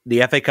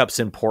 The FA Cup's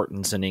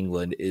importance in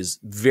England is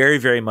very,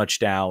 very much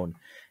down.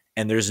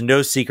 And there's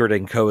no secret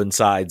and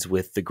coincides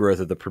with the growth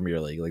of the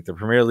Premier League. Like the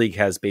Premier League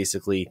has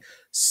basically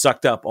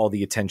sucked up all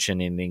the attention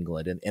in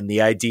England. And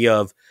the idea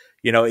of,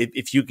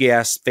 if you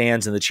ask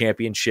fans in the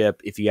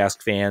Championship, if you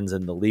ask fans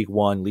in the League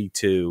One, League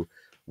Two,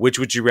 which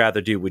would you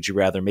rather do? Would you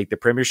rather make the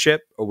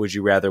Premiership or would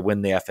you rather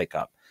win the FA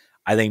Cup?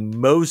 I think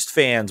most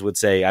fans would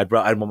say, I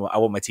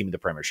want my team in the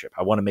Premiership.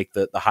 I want to make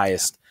the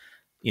highest,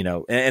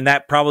 and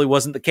that probably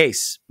wasn't the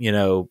case,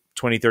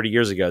 20, 30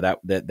 years ago, that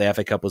the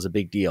FA Cup was a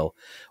big deal.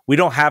 We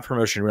don't have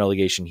promotion and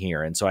relegation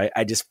here. And so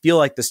I just feel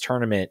like this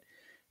tournament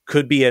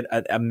could be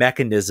a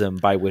mechanism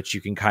by which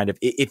you can kind of,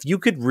 if you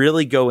could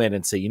really go in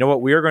and say, you know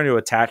what, we are going to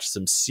attach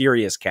some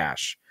serious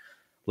cash.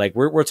 Like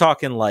we're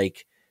talking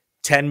like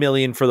 10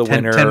 million for the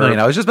winner. 10 million.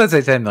 I was just about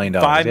to say $10 million.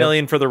 5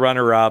 million for the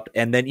runner up.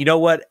 And then, you know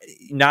what,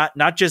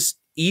 not just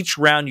each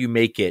round you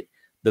make it,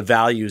 the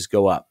values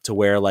go up to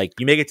where like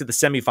you make it to the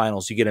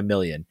semifinals, you get $1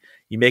 million.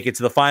 You make it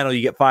to the final,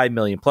 you get 5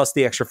 million plus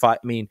the extra 5.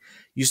 I mean,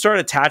 you start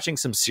attaching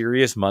some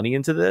serious money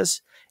into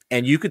this,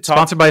 and you could talk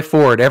sponsored by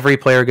Ford. Every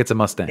player gets a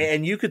Mustang,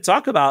 and you could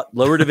talk about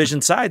lower division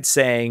sides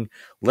saying,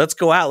 "Let's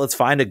go out, let's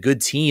find a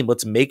good team.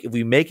 If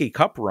we make a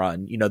cup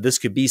run, this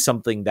could be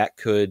something that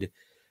could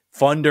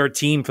fund our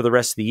team for the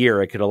rest of the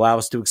year. It could allow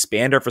us to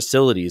expand our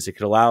facilities. It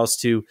could allow us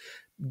to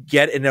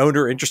get an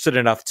owner interested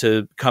enough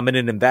to come in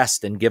and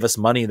invest and give us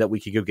money that we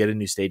could go get a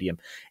new stadium.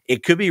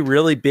 It could be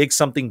really big,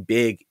 something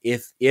big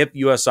if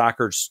U.S.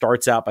 Soccer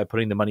starts out by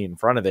putting the money in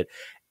front of it.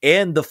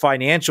 And the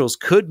financials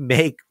could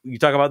make, you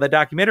talk about that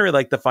documentary,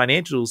 like the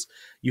financials,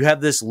 you have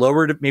this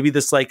maybe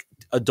this like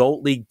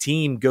adult league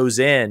team goes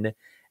in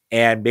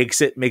and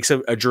makes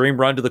a dream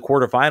run to the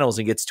quarterfinals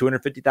and gets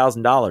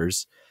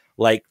 $250,000.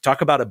 Like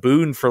talk about a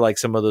boon for like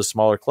some of those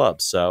smaller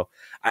clubs. So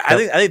I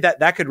think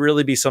that could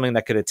really be something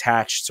that could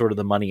attach sort of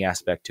the money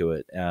aspect to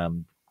it.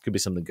 Could be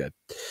something good.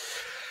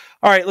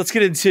 All right, let's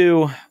get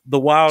into the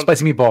wild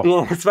spicy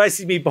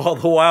meatball,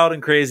 the wild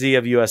and crazy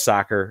of U.S.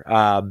 soccer.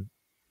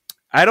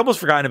 I'd almost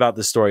forgotten about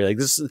this story. Like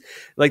this is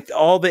like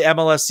all the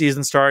MLS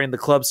season starting, the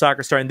club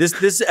soccer starting.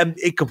 This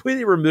it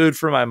completely removed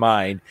from my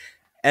mind.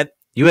 And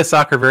U.S.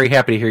 Soccer very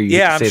happy to hear you.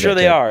 Yeah, say I'm sure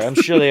they are. I'm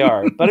sure they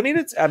are. But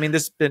this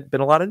has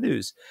been a lot of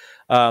news.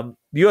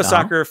 U.S.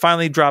 Soccer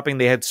finally dropping.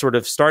 They had sort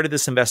of started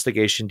this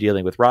investigation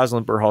dealing with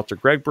Reyna-Berhalter,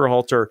 Greg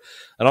Berhalter,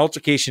 an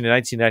altercation in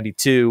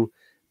 1992.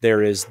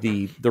 There is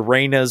the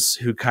Reynas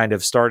who kind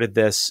of started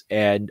this,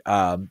 and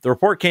the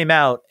report came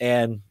out,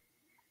 and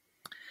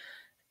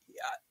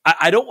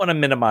I don't want to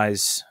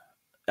minimize.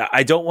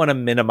 I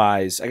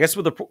guess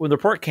when the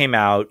report came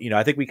out,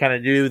 I think we kind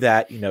of knew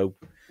that,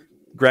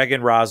 Greg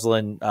and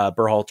Rosalind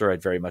Berhalter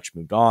had very much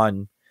moved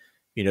on.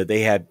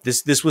 They had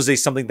this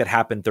was something that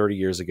happened 30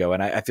 years ago.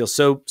 And I feel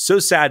so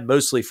sad,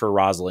 mostly for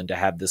Rosalind, to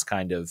have this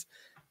kind of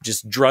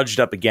just drudged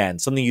up again,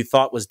 something you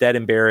thought was dead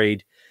and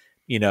buried,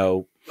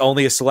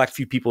 only a select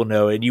few people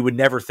know. And you would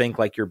never think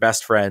like your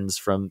best friends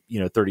from,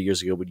 30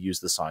 years ago would use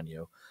this on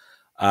you.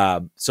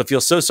 So I feel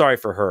so sorry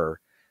for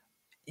her.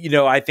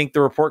 I think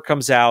the report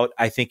comes out.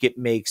 I think it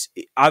makes,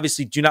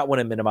 obviously do not want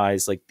to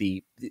minimize like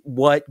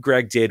what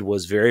Greg did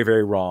was very,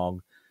 very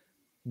wrong,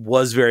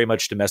 was very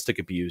much domestic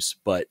abuse,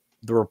 but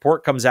the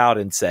report comes out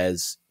and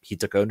says he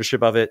took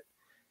ownership of it.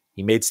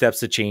 He made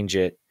steps to change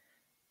it.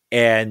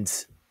 And,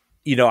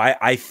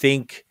 I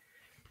think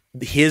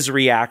his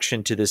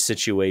reaction to this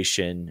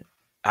situation,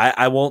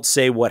 I won't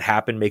say what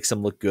happened makes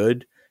him look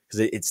good,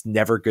 because it's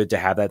never good to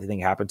have that thing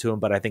happen to him.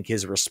 But I think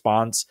his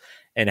response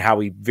and how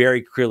he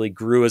very clearly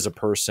grew as a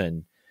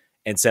person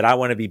and said, I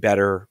want to be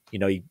better.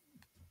 He,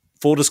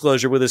 full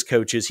disclosure with his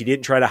coaches, he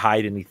didn't try to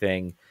hide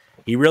anything.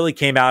 He really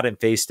came out and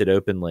faced it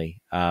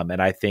openly.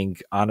 And I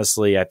think,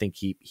 honestly,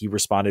 he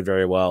responded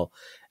very well.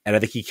 And I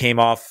think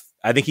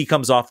he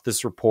comes off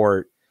this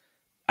report.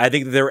 I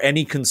think if there are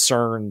any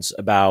concerns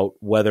about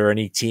whether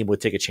any team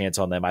would take a chance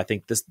on them, I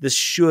think this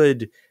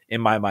should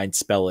in my mind,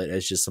 spell it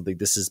as just something.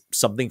 This is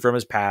something from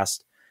his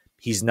past.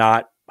 He's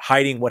not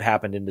hiding what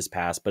happened in his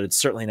past, but it's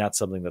certainly not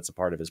something that's a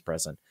part of his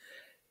present.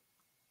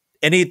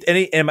 Am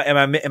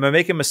I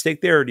making a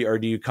mistake there, or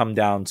do you come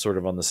down sort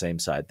of on the same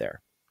side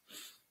there?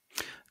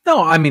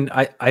 No, I mean,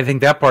 I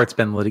think that part's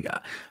been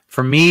litigated.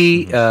 For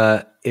me,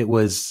 it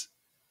was,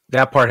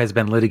 that part has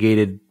been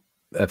litigated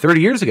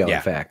 30 years ago,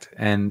 in fact,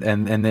 and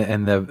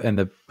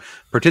the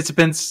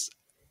participants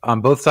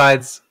on both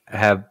sides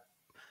have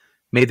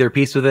made their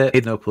peace with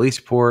it. No police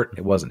report.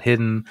 It wasn't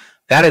hidden.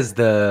 That is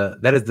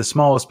the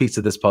smallest piece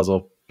of this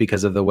puzzle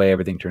because of the way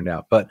everything turned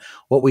out. But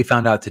what we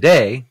found out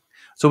today,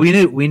 so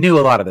we knew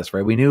a lot of this,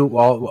 right? We knew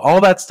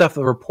all that stuff.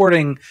 The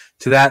reporting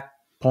to that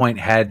point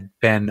had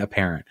been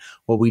apparent.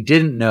 What we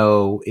didn't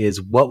know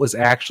is what was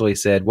actually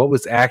said. What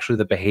was actually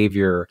the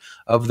behavior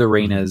of the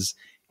Reynas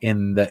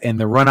in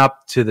the run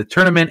up to the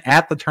tournament,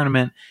 at the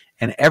tournament,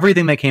 and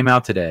everything that came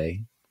out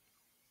today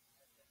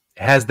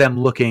has them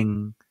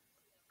looking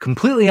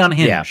completely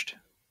unhinged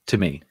to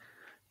me.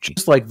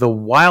 Just like the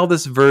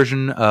wildest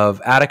version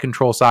of out of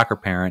control soccer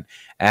parent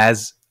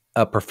as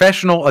a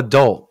professional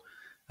adult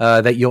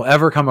that you'll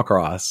ever come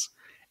across.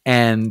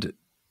 And,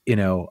 you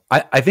know,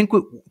 I think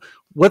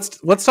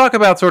let's talk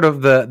about sort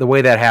of the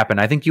way that happened.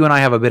 I think you and I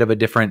have a bit of a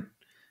different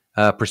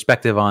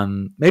perspective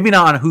on, maybe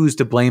not on who's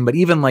to blame, but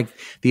even like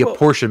the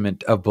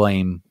apportionment of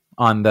blame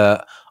on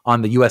the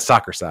U.S.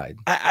 soccer side.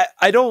 And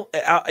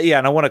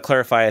I want to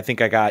clarify. I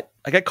think I got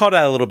called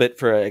out a little bit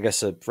for, I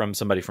guess, from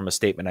somebody from a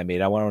statement I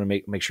made. I want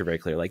to make sure very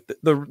clear. Like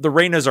the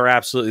Reynas are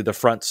absolutely the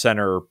front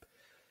center.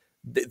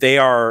 They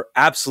are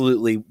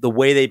absolutely, the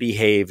way they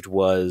behaved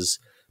was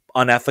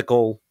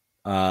unethical,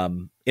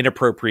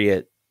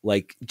 inappropriate.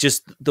 Like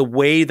just the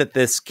way that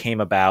this came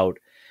about,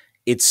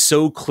 it's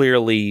so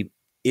clearly,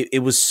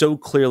 it was so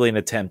clearly an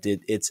attempt.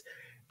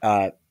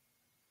 I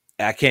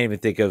can't even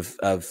think of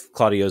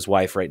Claudio's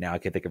wife right now. I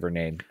can't think of her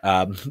name.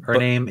 Her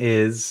name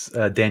is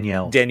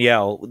Danielle.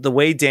 Danielle. The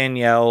way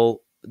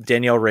Danielle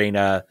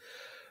Reyna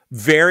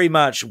very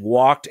much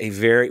walked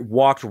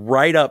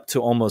right up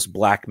to almost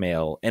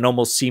blackmail and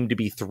almost seemed to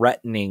be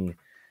threatening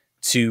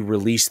to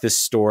release this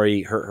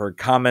story. Her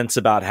comments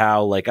about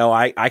how like, oh,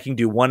 I can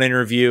do one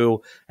interview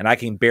and I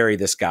can bury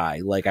this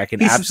guy. Like I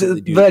can absolutely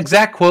do. The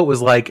exact quote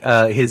was like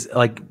his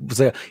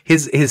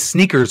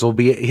sneakers will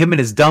be, him and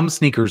his dumb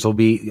sneakers will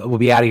be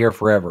out of here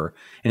forever,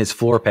 and his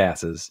floor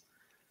passes.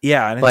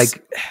 Yeah, and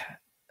like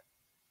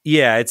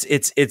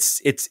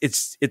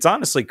it's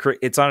honestly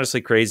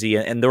crazy.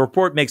 And the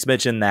report makes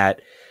mention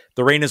that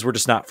the Reynas were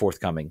just not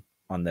forthcoming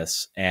on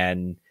this,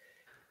 and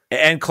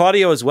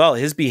Claudio as well.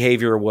 His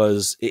behavior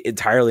was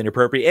entirely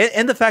inappropriate,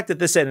 and the fact that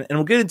this, and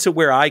we'll get into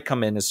where I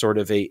come in as sort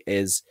of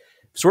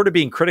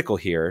being critical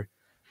here,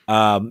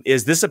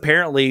 is this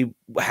apparently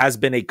has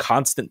been a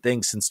constant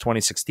thing since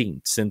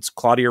 2016, since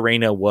Claudio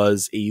Reyna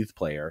was a youth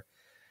player.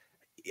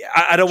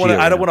 I don't want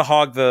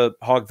to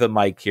hog the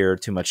mic here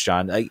too much,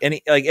 John.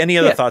 Any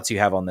other thoughts you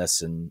have on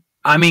this? And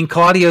I mean,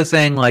 Claudio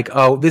saying like,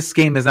 "Oh, this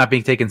game is not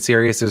being taken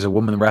serious. There's a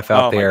woman ref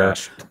out there.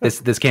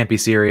 This can't be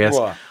serious."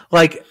 Whoa.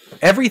 Like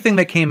everything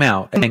that came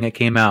out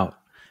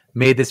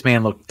made this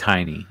man look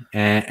tiny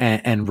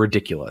and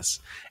ridiculous.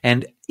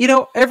 And you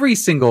know, every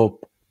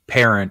single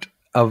parent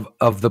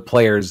of the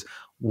players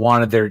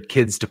wanted their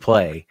kids to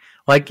play.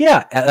 Like,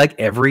 yeah, like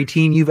every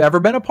team you've ever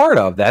been a part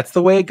of, that's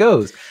the way it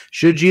goes.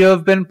 Should Gio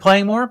have been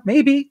playing more?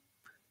 Maybe.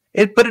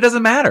 But it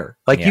doesn't matter.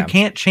 Like you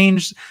cannot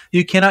change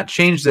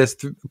this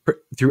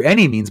through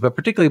any means, but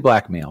particularly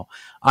blackmail.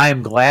 I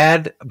am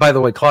glad, by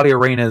the way, Claudio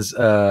Reyna's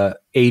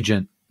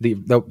agent,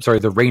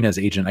 the Reyna's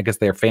agent, I guess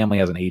their family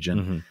has an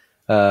agent,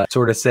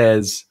 sort of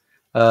says,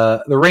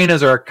 the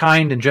Reynas are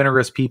kind and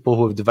generous people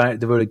who have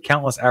devoted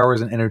countless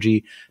hours and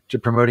energy to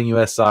promoting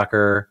U.S.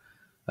 soccer,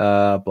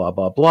 blah,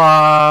 blah,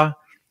 blah.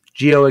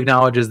 Gio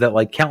acknowledges that,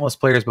 like countless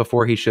players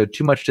before, he showed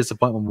too much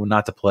disappointment when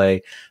not to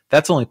play.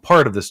 That's only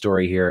part of the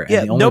story here.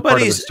 And the only part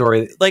of the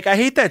story. Like, I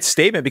hate that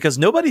statement because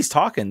nobody's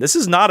talking. This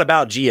is not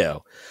about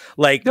Gio.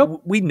 Like,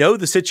 we know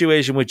the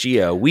situation with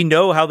Gio. We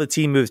know how the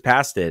team moves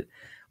past it.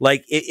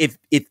 Like, if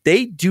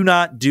they do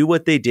not do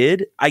what they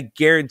did, I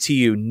guarantee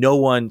you no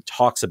one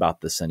talks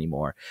about this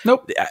anymore.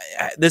 Nope.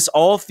 This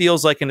all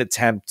feels like an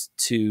attempt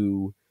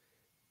to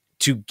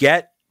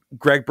get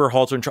Greg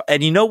Berhalter in trouble.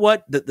 And you know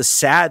what? The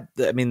sad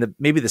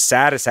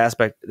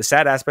aspect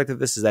of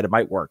this is that it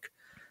might work.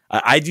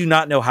 I do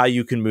not know how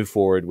you can move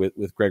forward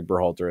with Greg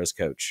Berhalter as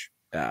coach.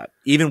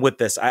 Even with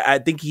this, I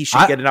think he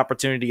should get an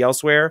opportunity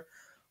elsewhere.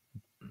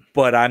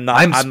 But I'm not.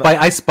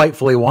 I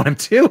spitefully want him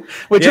to,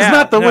 which is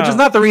not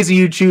the reason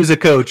you choose a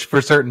coach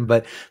for certain.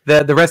 But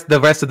the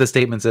rest of the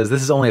statement says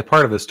this is only a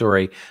part of the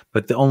story,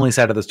 but the only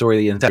side of the story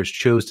the insiders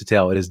chose to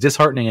tell. It is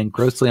disheartening and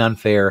grossly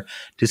unfair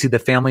to see the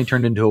family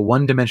turned into a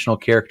one-dimensional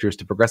characters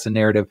to progress a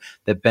narrative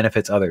that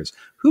benefits others.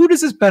 Who does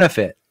this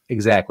benefit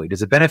exactly?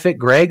 Does it benefit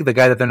Greg, the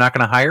guy that they're not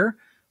going to hire?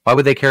 Why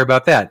would they care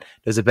about that?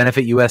 Does it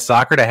benefit U.S.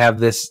 soccer to have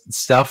this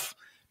stuff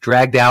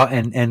dragged out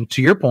and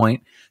to your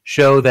point,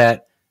 show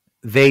that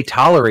they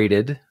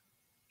tolerated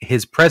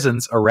his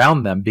presence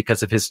around them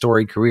because of his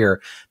storied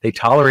career? They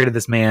tolerated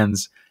this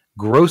man's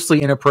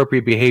grossly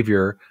inappropriate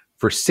behavior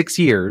for 6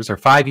 years or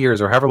 5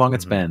 years or however long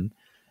it's been.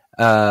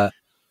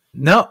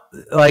 No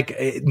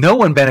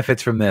one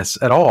benefits from this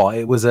at all.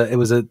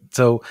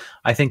 So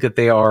I think that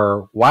they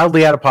are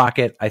wildly out of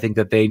pocket. I think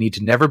that they need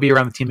to never be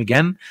around the team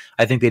again.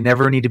 I think they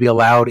never need to be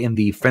allowed in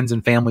the friends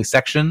and family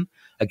section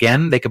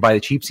again. They could buy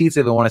the cheap seats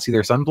if they want to see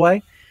their son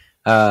play.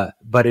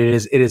 But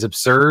it is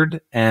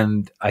absurd.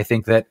 And I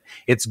think that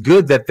it's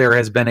good that there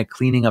has been a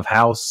cleaning of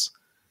house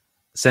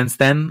since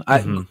then.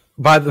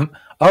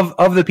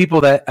 Of the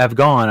people that have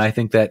gone, I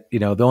think that,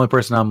 the only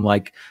person I'm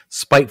like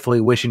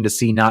spitefully wishing to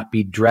see not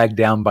be dragged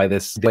down by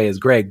this way is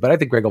Greg, but I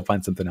think Greg will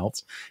find something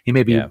else. He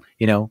may be,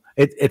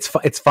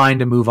 it's fine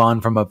to move on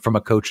from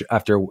a coach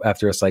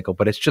after a cycle,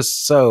 but it's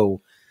just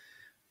so,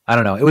 I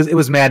don't know. It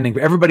was maddening.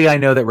 Everybody I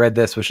know that read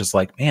this was just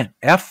like, man,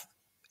 F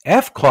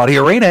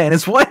Claudio Reyna and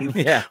his wife.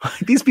 Yeah.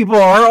 These people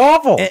are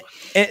awful.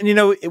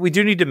 And we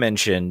do need to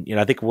mention,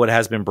 I think what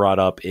has been brought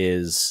up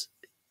is,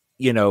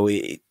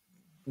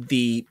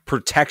 the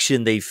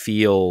protection they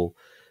feel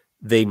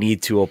they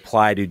need to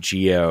apply to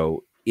Gio.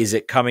 Is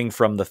it coming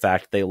from the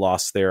fact they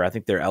lost their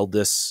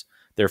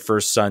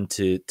first son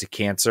to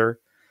cancer?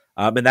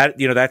 And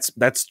that,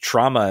 that's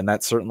trauma, and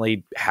that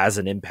certainly has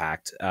an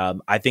impact.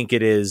 I think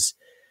it is,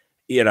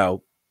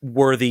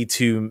 worthy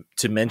to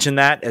mention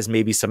that as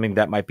maybe something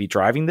that might be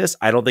driving this.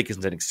 I don't think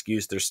it's an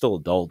excuse. They're still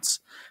adults.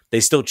 They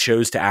still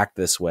chose to act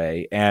this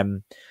way.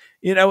 And,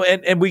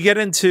 and we get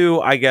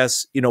into, I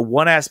guess,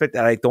 one aspect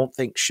that I don't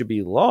think should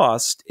be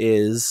lost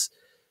is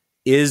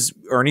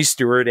Ernie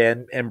Stewart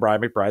and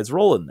Brian McBride's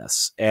role in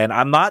this. And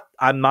I'm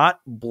not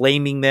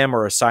blaming them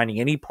or assigning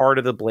any part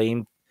of the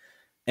blame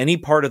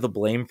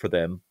for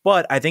them,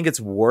 but I think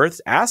it's worth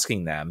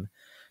asking them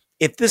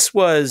if this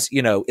was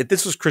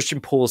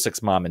Christian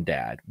Pulisic's mom and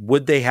dad,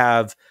 would they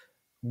have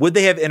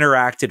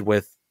interacted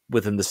with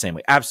him the same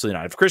way? Absolutely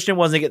not. If Christian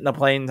wasn't getting the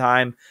playing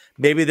time,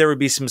 maybe there would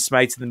be some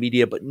smites in the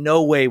media, but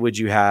no way would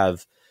you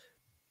have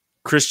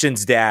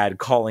Christian's dad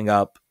calling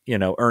up,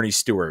 Ernie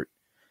Stewart.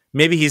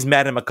 Maybe he's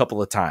met him a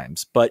couple of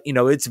times, but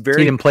it's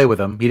very. He didn't play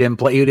with him. He didn't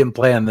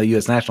play on the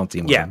U.S. national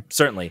team. Yeah,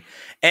 certainly,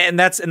 and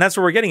that's what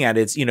we're getting at.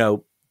 It's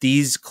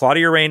these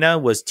Claudio Reyna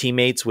was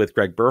teammates with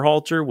Greg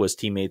Berhalter, was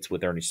teammates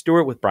with Ernie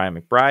Stewart, with Brian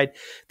McBride.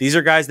 These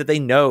are guys that they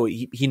know.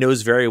 He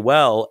knows very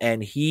well,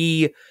 and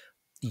he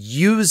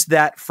used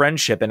that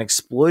friendship and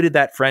exploited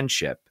that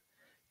friendship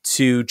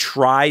to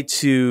try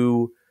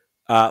to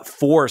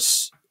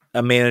force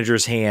a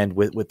manager's hand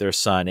with their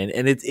son.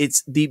 And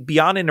it's the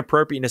beyond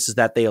inappropriateness is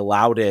that they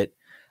allowed it,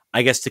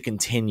 I guess, to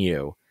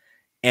continue.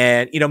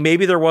 And,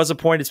 maybe there was a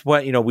point, it's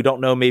what, we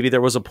don't know. Maybe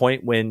there was a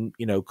point when,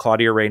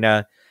 Claudio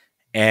Reyna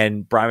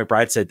and Brian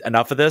McBride said,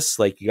 enough of this,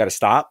 like, you got to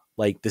stop.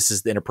 Like, this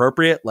is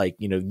inappropriate. Like,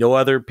 no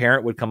other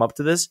parent would come up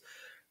to this.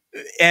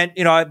 And,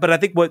 but I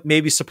think what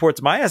maybe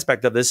supports my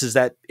aspect of this is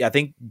that I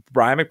think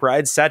Brian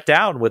McBride sat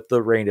down with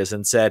the Reynas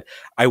and said,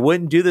 I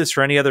wouldn't do this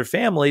for any other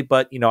family,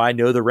 but, I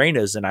know the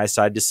Reynas, and I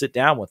decided to sit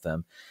down with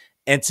them.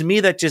 And to me,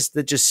 that just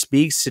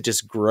speaks to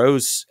just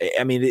gross.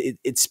 I mean,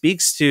 it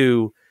speaks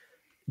to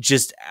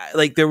just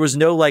like, there was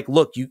no,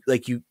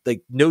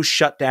 no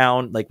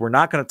shutdown. Like, we're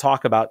not going to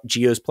talk about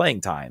Gio's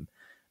playing time.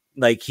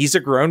 Like, he's a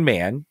grown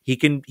man. He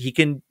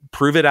can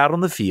prove it out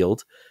on the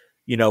field.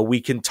 We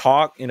can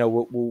talk,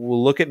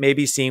 we'll look at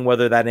maybe seeing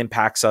whether that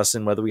impacts us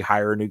and whether we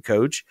hire a new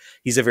coach.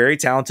 He's a very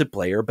talented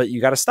player, but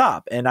you got to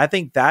stop. And I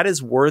think that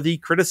is worthy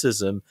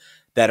criticism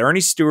that Ernie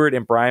Stewart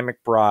and Brian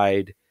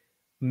McBride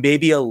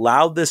maybe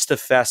allowed this to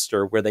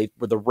fester, where the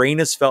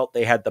Reynas felt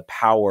they had the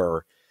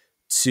power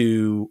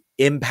to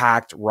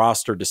impact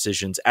roster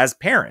decisions as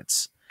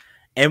parents.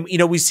 And,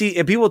 we see,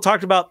 and people have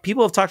talked about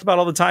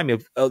all the time,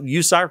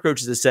 youth soccer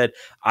coaches that said,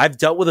 I've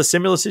dealt with a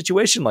similar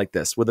situation like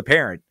this with a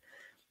parent.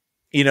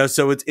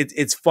 So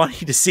it's funny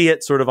to see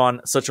it sort of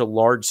on such a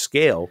large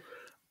scale.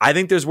 I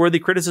think there's worthy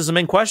criticism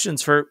and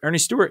questions for Ernie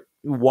Stewart.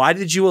 Why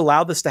did you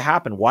allow this to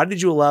happen? Why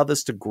did you allow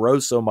this to grow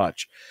so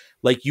much?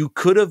 Like, you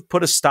could have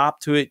put a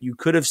stop to it. You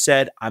could have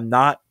said, I'm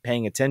not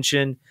paying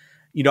attention.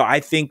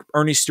 I think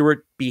Ernie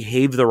Stewart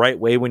behaved the right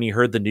way when he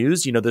heard the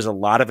news. There's a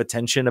lot of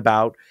attention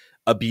about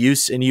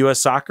abuse in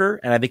U.S. soccer.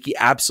 And I think he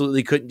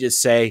absolutely couldn't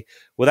just say,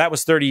 well, that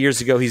was 30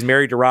 years ago. He's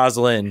married to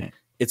Rosalind.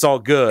 It's all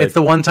good. It's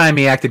the one time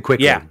he acted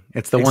quickly. Yeah,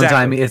 it's the one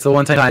time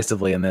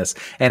decisively in this,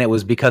 and it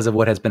was because of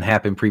what has been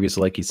happening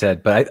previously, like you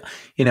said. But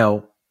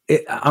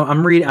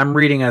I'm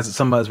reading as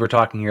we're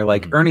talking here.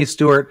 Like, Ernie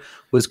Stewart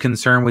was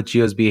concerned with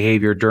Gio's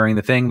behavior during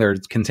the thing.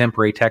 There's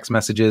contemporary text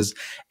messages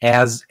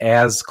as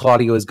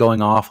Claudio is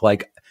going off.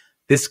 Like,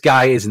 this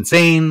guy is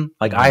insane.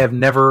 Like, I have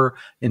never,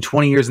 in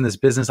 20 years in this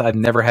business, I've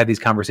never had these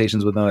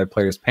conversations with another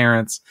player's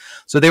parents.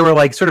 So they were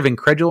like sort of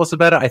incredulous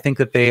about it. I think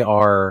that they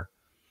are.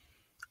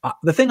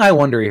 The thing I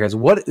wonder here is,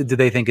 what did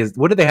they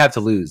have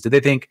to lose? Did they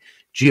think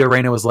Gio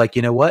Reyna was like,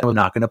 you know what, I'm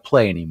not going to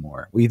play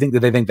anymore? Did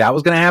they think that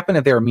was going to happen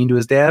if they were mean to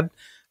his dad?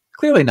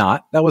 Clearly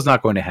not. That was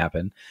not going to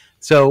happen.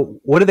 So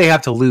what did they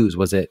have to lose?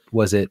 Was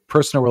it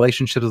personal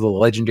relationships with a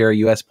legendary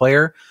U.S.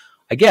 player?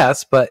 I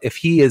guess, but if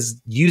he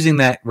is using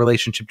that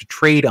relationship to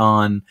trade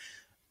on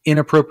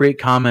inappropriate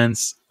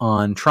comments,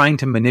 on trying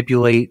to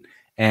manipulate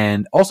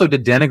and also to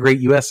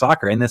denigrate U.S.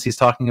 soccer. In this, he's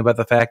talking about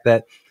the fact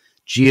that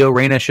Gio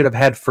Reyna should have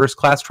had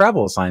first-class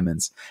travel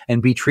assignments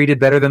and be treated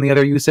better than the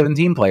other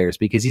U17 players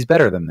because he's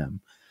better than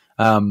them.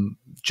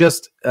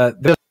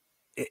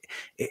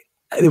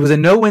 It was a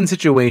no-win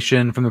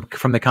situation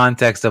from the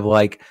context of,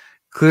 like,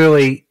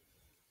 clearly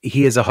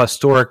he is a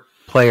historic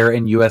player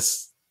in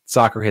U.S.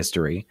 soccer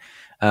history,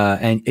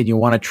 and you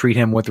want to treat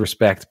him with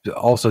respect,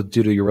 also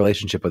due to your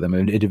relationship with him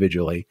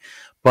individually.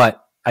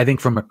 But I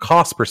think from a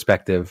cost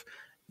perspective,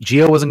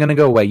 Gio wasn't going to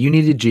go away. You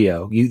needed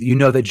Gio. You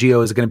know that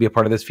Gio is going to be a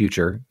part of this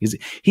future. If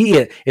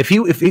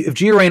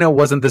Gio Reyna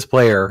wasn't this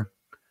player,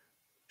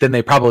 then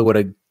they probably would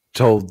have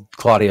told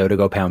Claudio to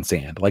go pound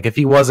sand. Like, if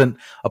he wasn't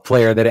a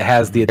player that it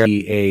has the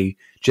a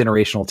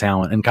generational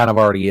talent, and kind of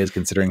already is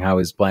considering how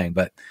he's playing.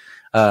 But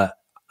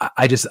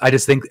I just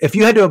think if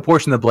you had to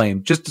apportion the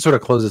blame, just to sort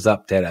of close this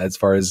up, Ted, as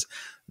far as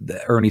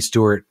the Ernie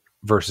Stewart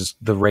versus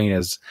the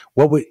Reynas,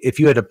 if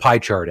you had to pie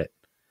chart it?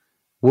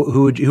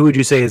 Who would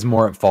you say is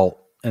more at fault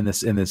in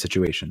this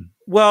situation?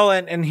 Well,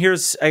 and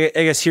here's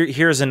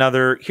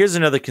another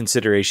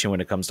consideration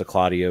when it comes to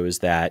Claudio is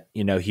that,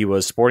 you know, he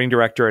was sporting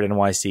director at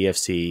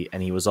NYCFC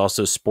and he was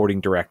also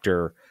sporting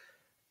director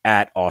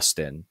at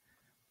Austin.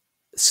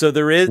 So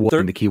there is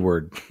the key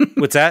word.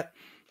 What's that?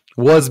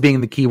 Was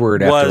being the key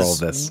word after all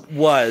this.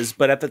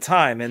 But at the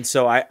time, and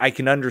so I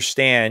can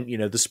understand, you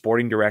know, the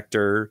sporting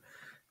director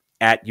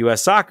at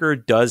US Soccer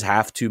does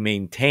have to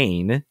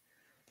maintain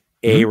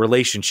a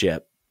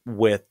relationship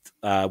with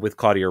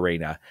Claudio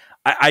Reyna.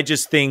 I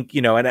just think,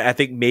 you know, and I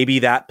think maybe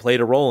that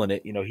played a role in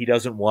it. You know, he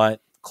doesn't want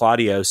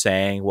Claudio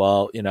saying,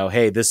 well, you know,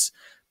 hey, this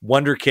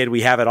wonder kid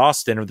we have at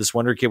Austin or this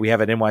wonder kid we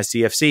have at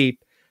NYCFC,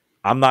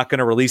 I'm not going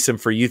to release him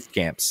for youth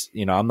camps.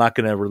 You know, I'm not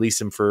going to release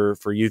him for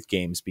youth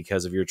games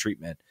because of your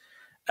treatment.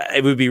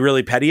 It would be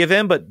really petty of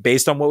him, but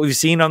based on what we've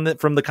seen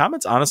from the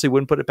comments, honestly,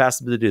 wouldn't put it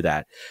past him to do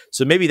that.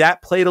 So maybe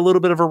that played a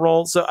little bit of a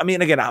role. So, I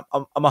mean, again,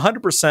 I'm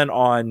 100%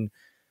 on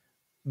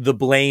the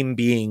blame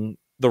being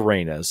the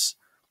Reynas.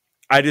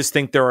 I just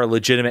think there are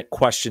legitimate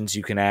questions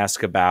you can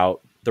ask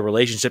about the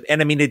relationship.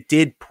 And I mean, it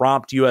did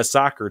prompt US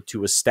Soccer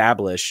to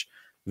establish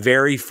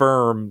very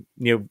firm,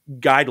 you know,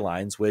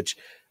 guidelines, which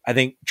I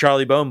think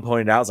Charlie Bone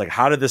pointed out, is like,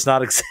 how did this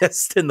not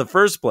exist in the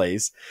first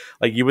place?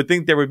 Like, you would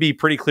think there would be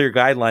pretty clear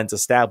guidelines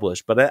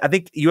established, but I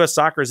think US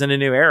Soccer is in a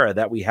new era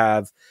that we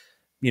have,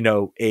 you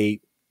know,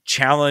 a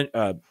challenge,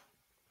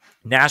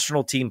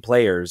 national team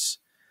players,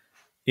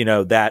 you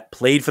know, that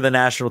played for the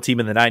national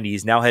team in the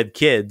 90s, now have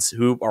kids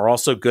who are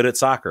also good at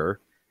soccer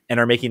and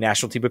are making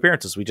national team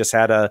appearances. We just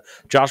had a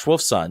Josh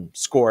Wolf's son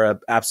score an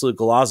absolute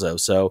golazo.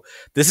 So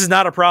this is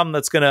not a problem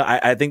that's going to,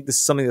 I think this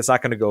is something that's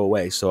not going to go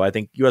away. So I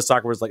think US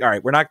Soccer was like, all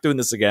right, we're not doing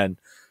this again.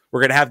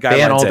 We're going to have guidelines.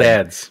 Ban all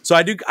dads. So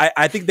I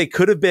think they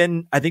could have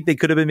been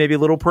maybe a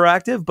little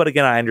proactive, but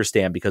again, I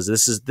understand because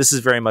this is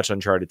very much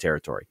uncharted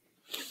territory.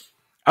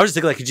 I was just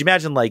thinking, like, could you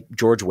imagine like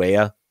George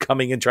Weah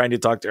coming and trying to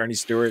talk to Ernie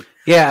Stewart?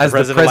 Yeah, as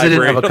the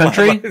president of a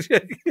country.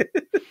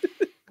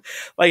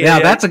 Like,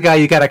 that's a guy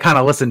you got to kind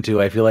of listen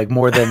to. I feel like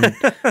more than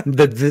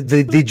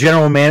the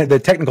general man, the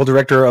technical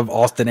director of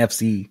Austin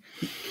FC.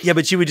 Yeah,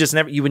 but you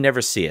would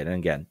never see it. And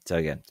again,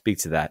 speak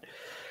to that.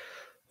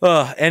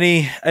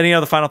 Any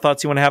other final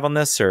thoughts you want to have on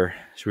this, or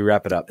should we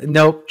wrap it up?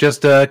 Nope,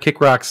 just kick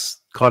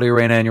rocks, Claudio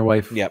Reyna and your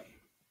wife. Yep.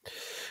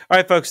 All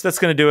right, folks, that's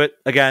going to do it.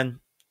 Again,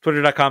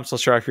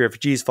 twitter.com/RFK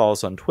Refugees. Follow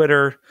us on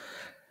Twitter.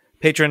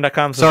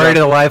 Patreon.com. Sorry to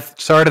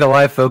the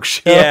live folks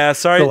show. Yeah,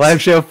 sorry. The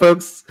live show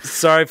folks.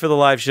 Sorry for the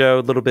live show.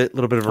 A little bit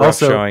of a rough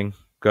showing.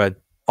 Go ahead.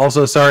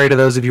 Also, sorry to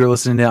those of you who are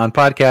listening to on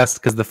podcasts,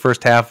 because the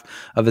first half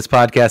of this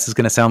podcast is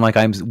going to sound like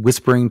I'm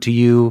whispering to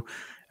you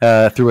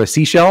through a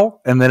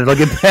seashell, and then it'll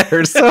get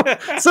better.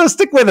 So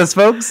stick with us,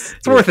 folks.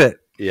 It's worth it.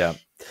 Yeah.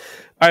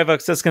 All right,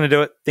 folks, that's going to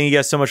do it. Thank you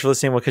guys so much for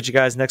listening. We'll catch you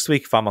guys next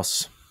week.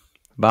 Vamos.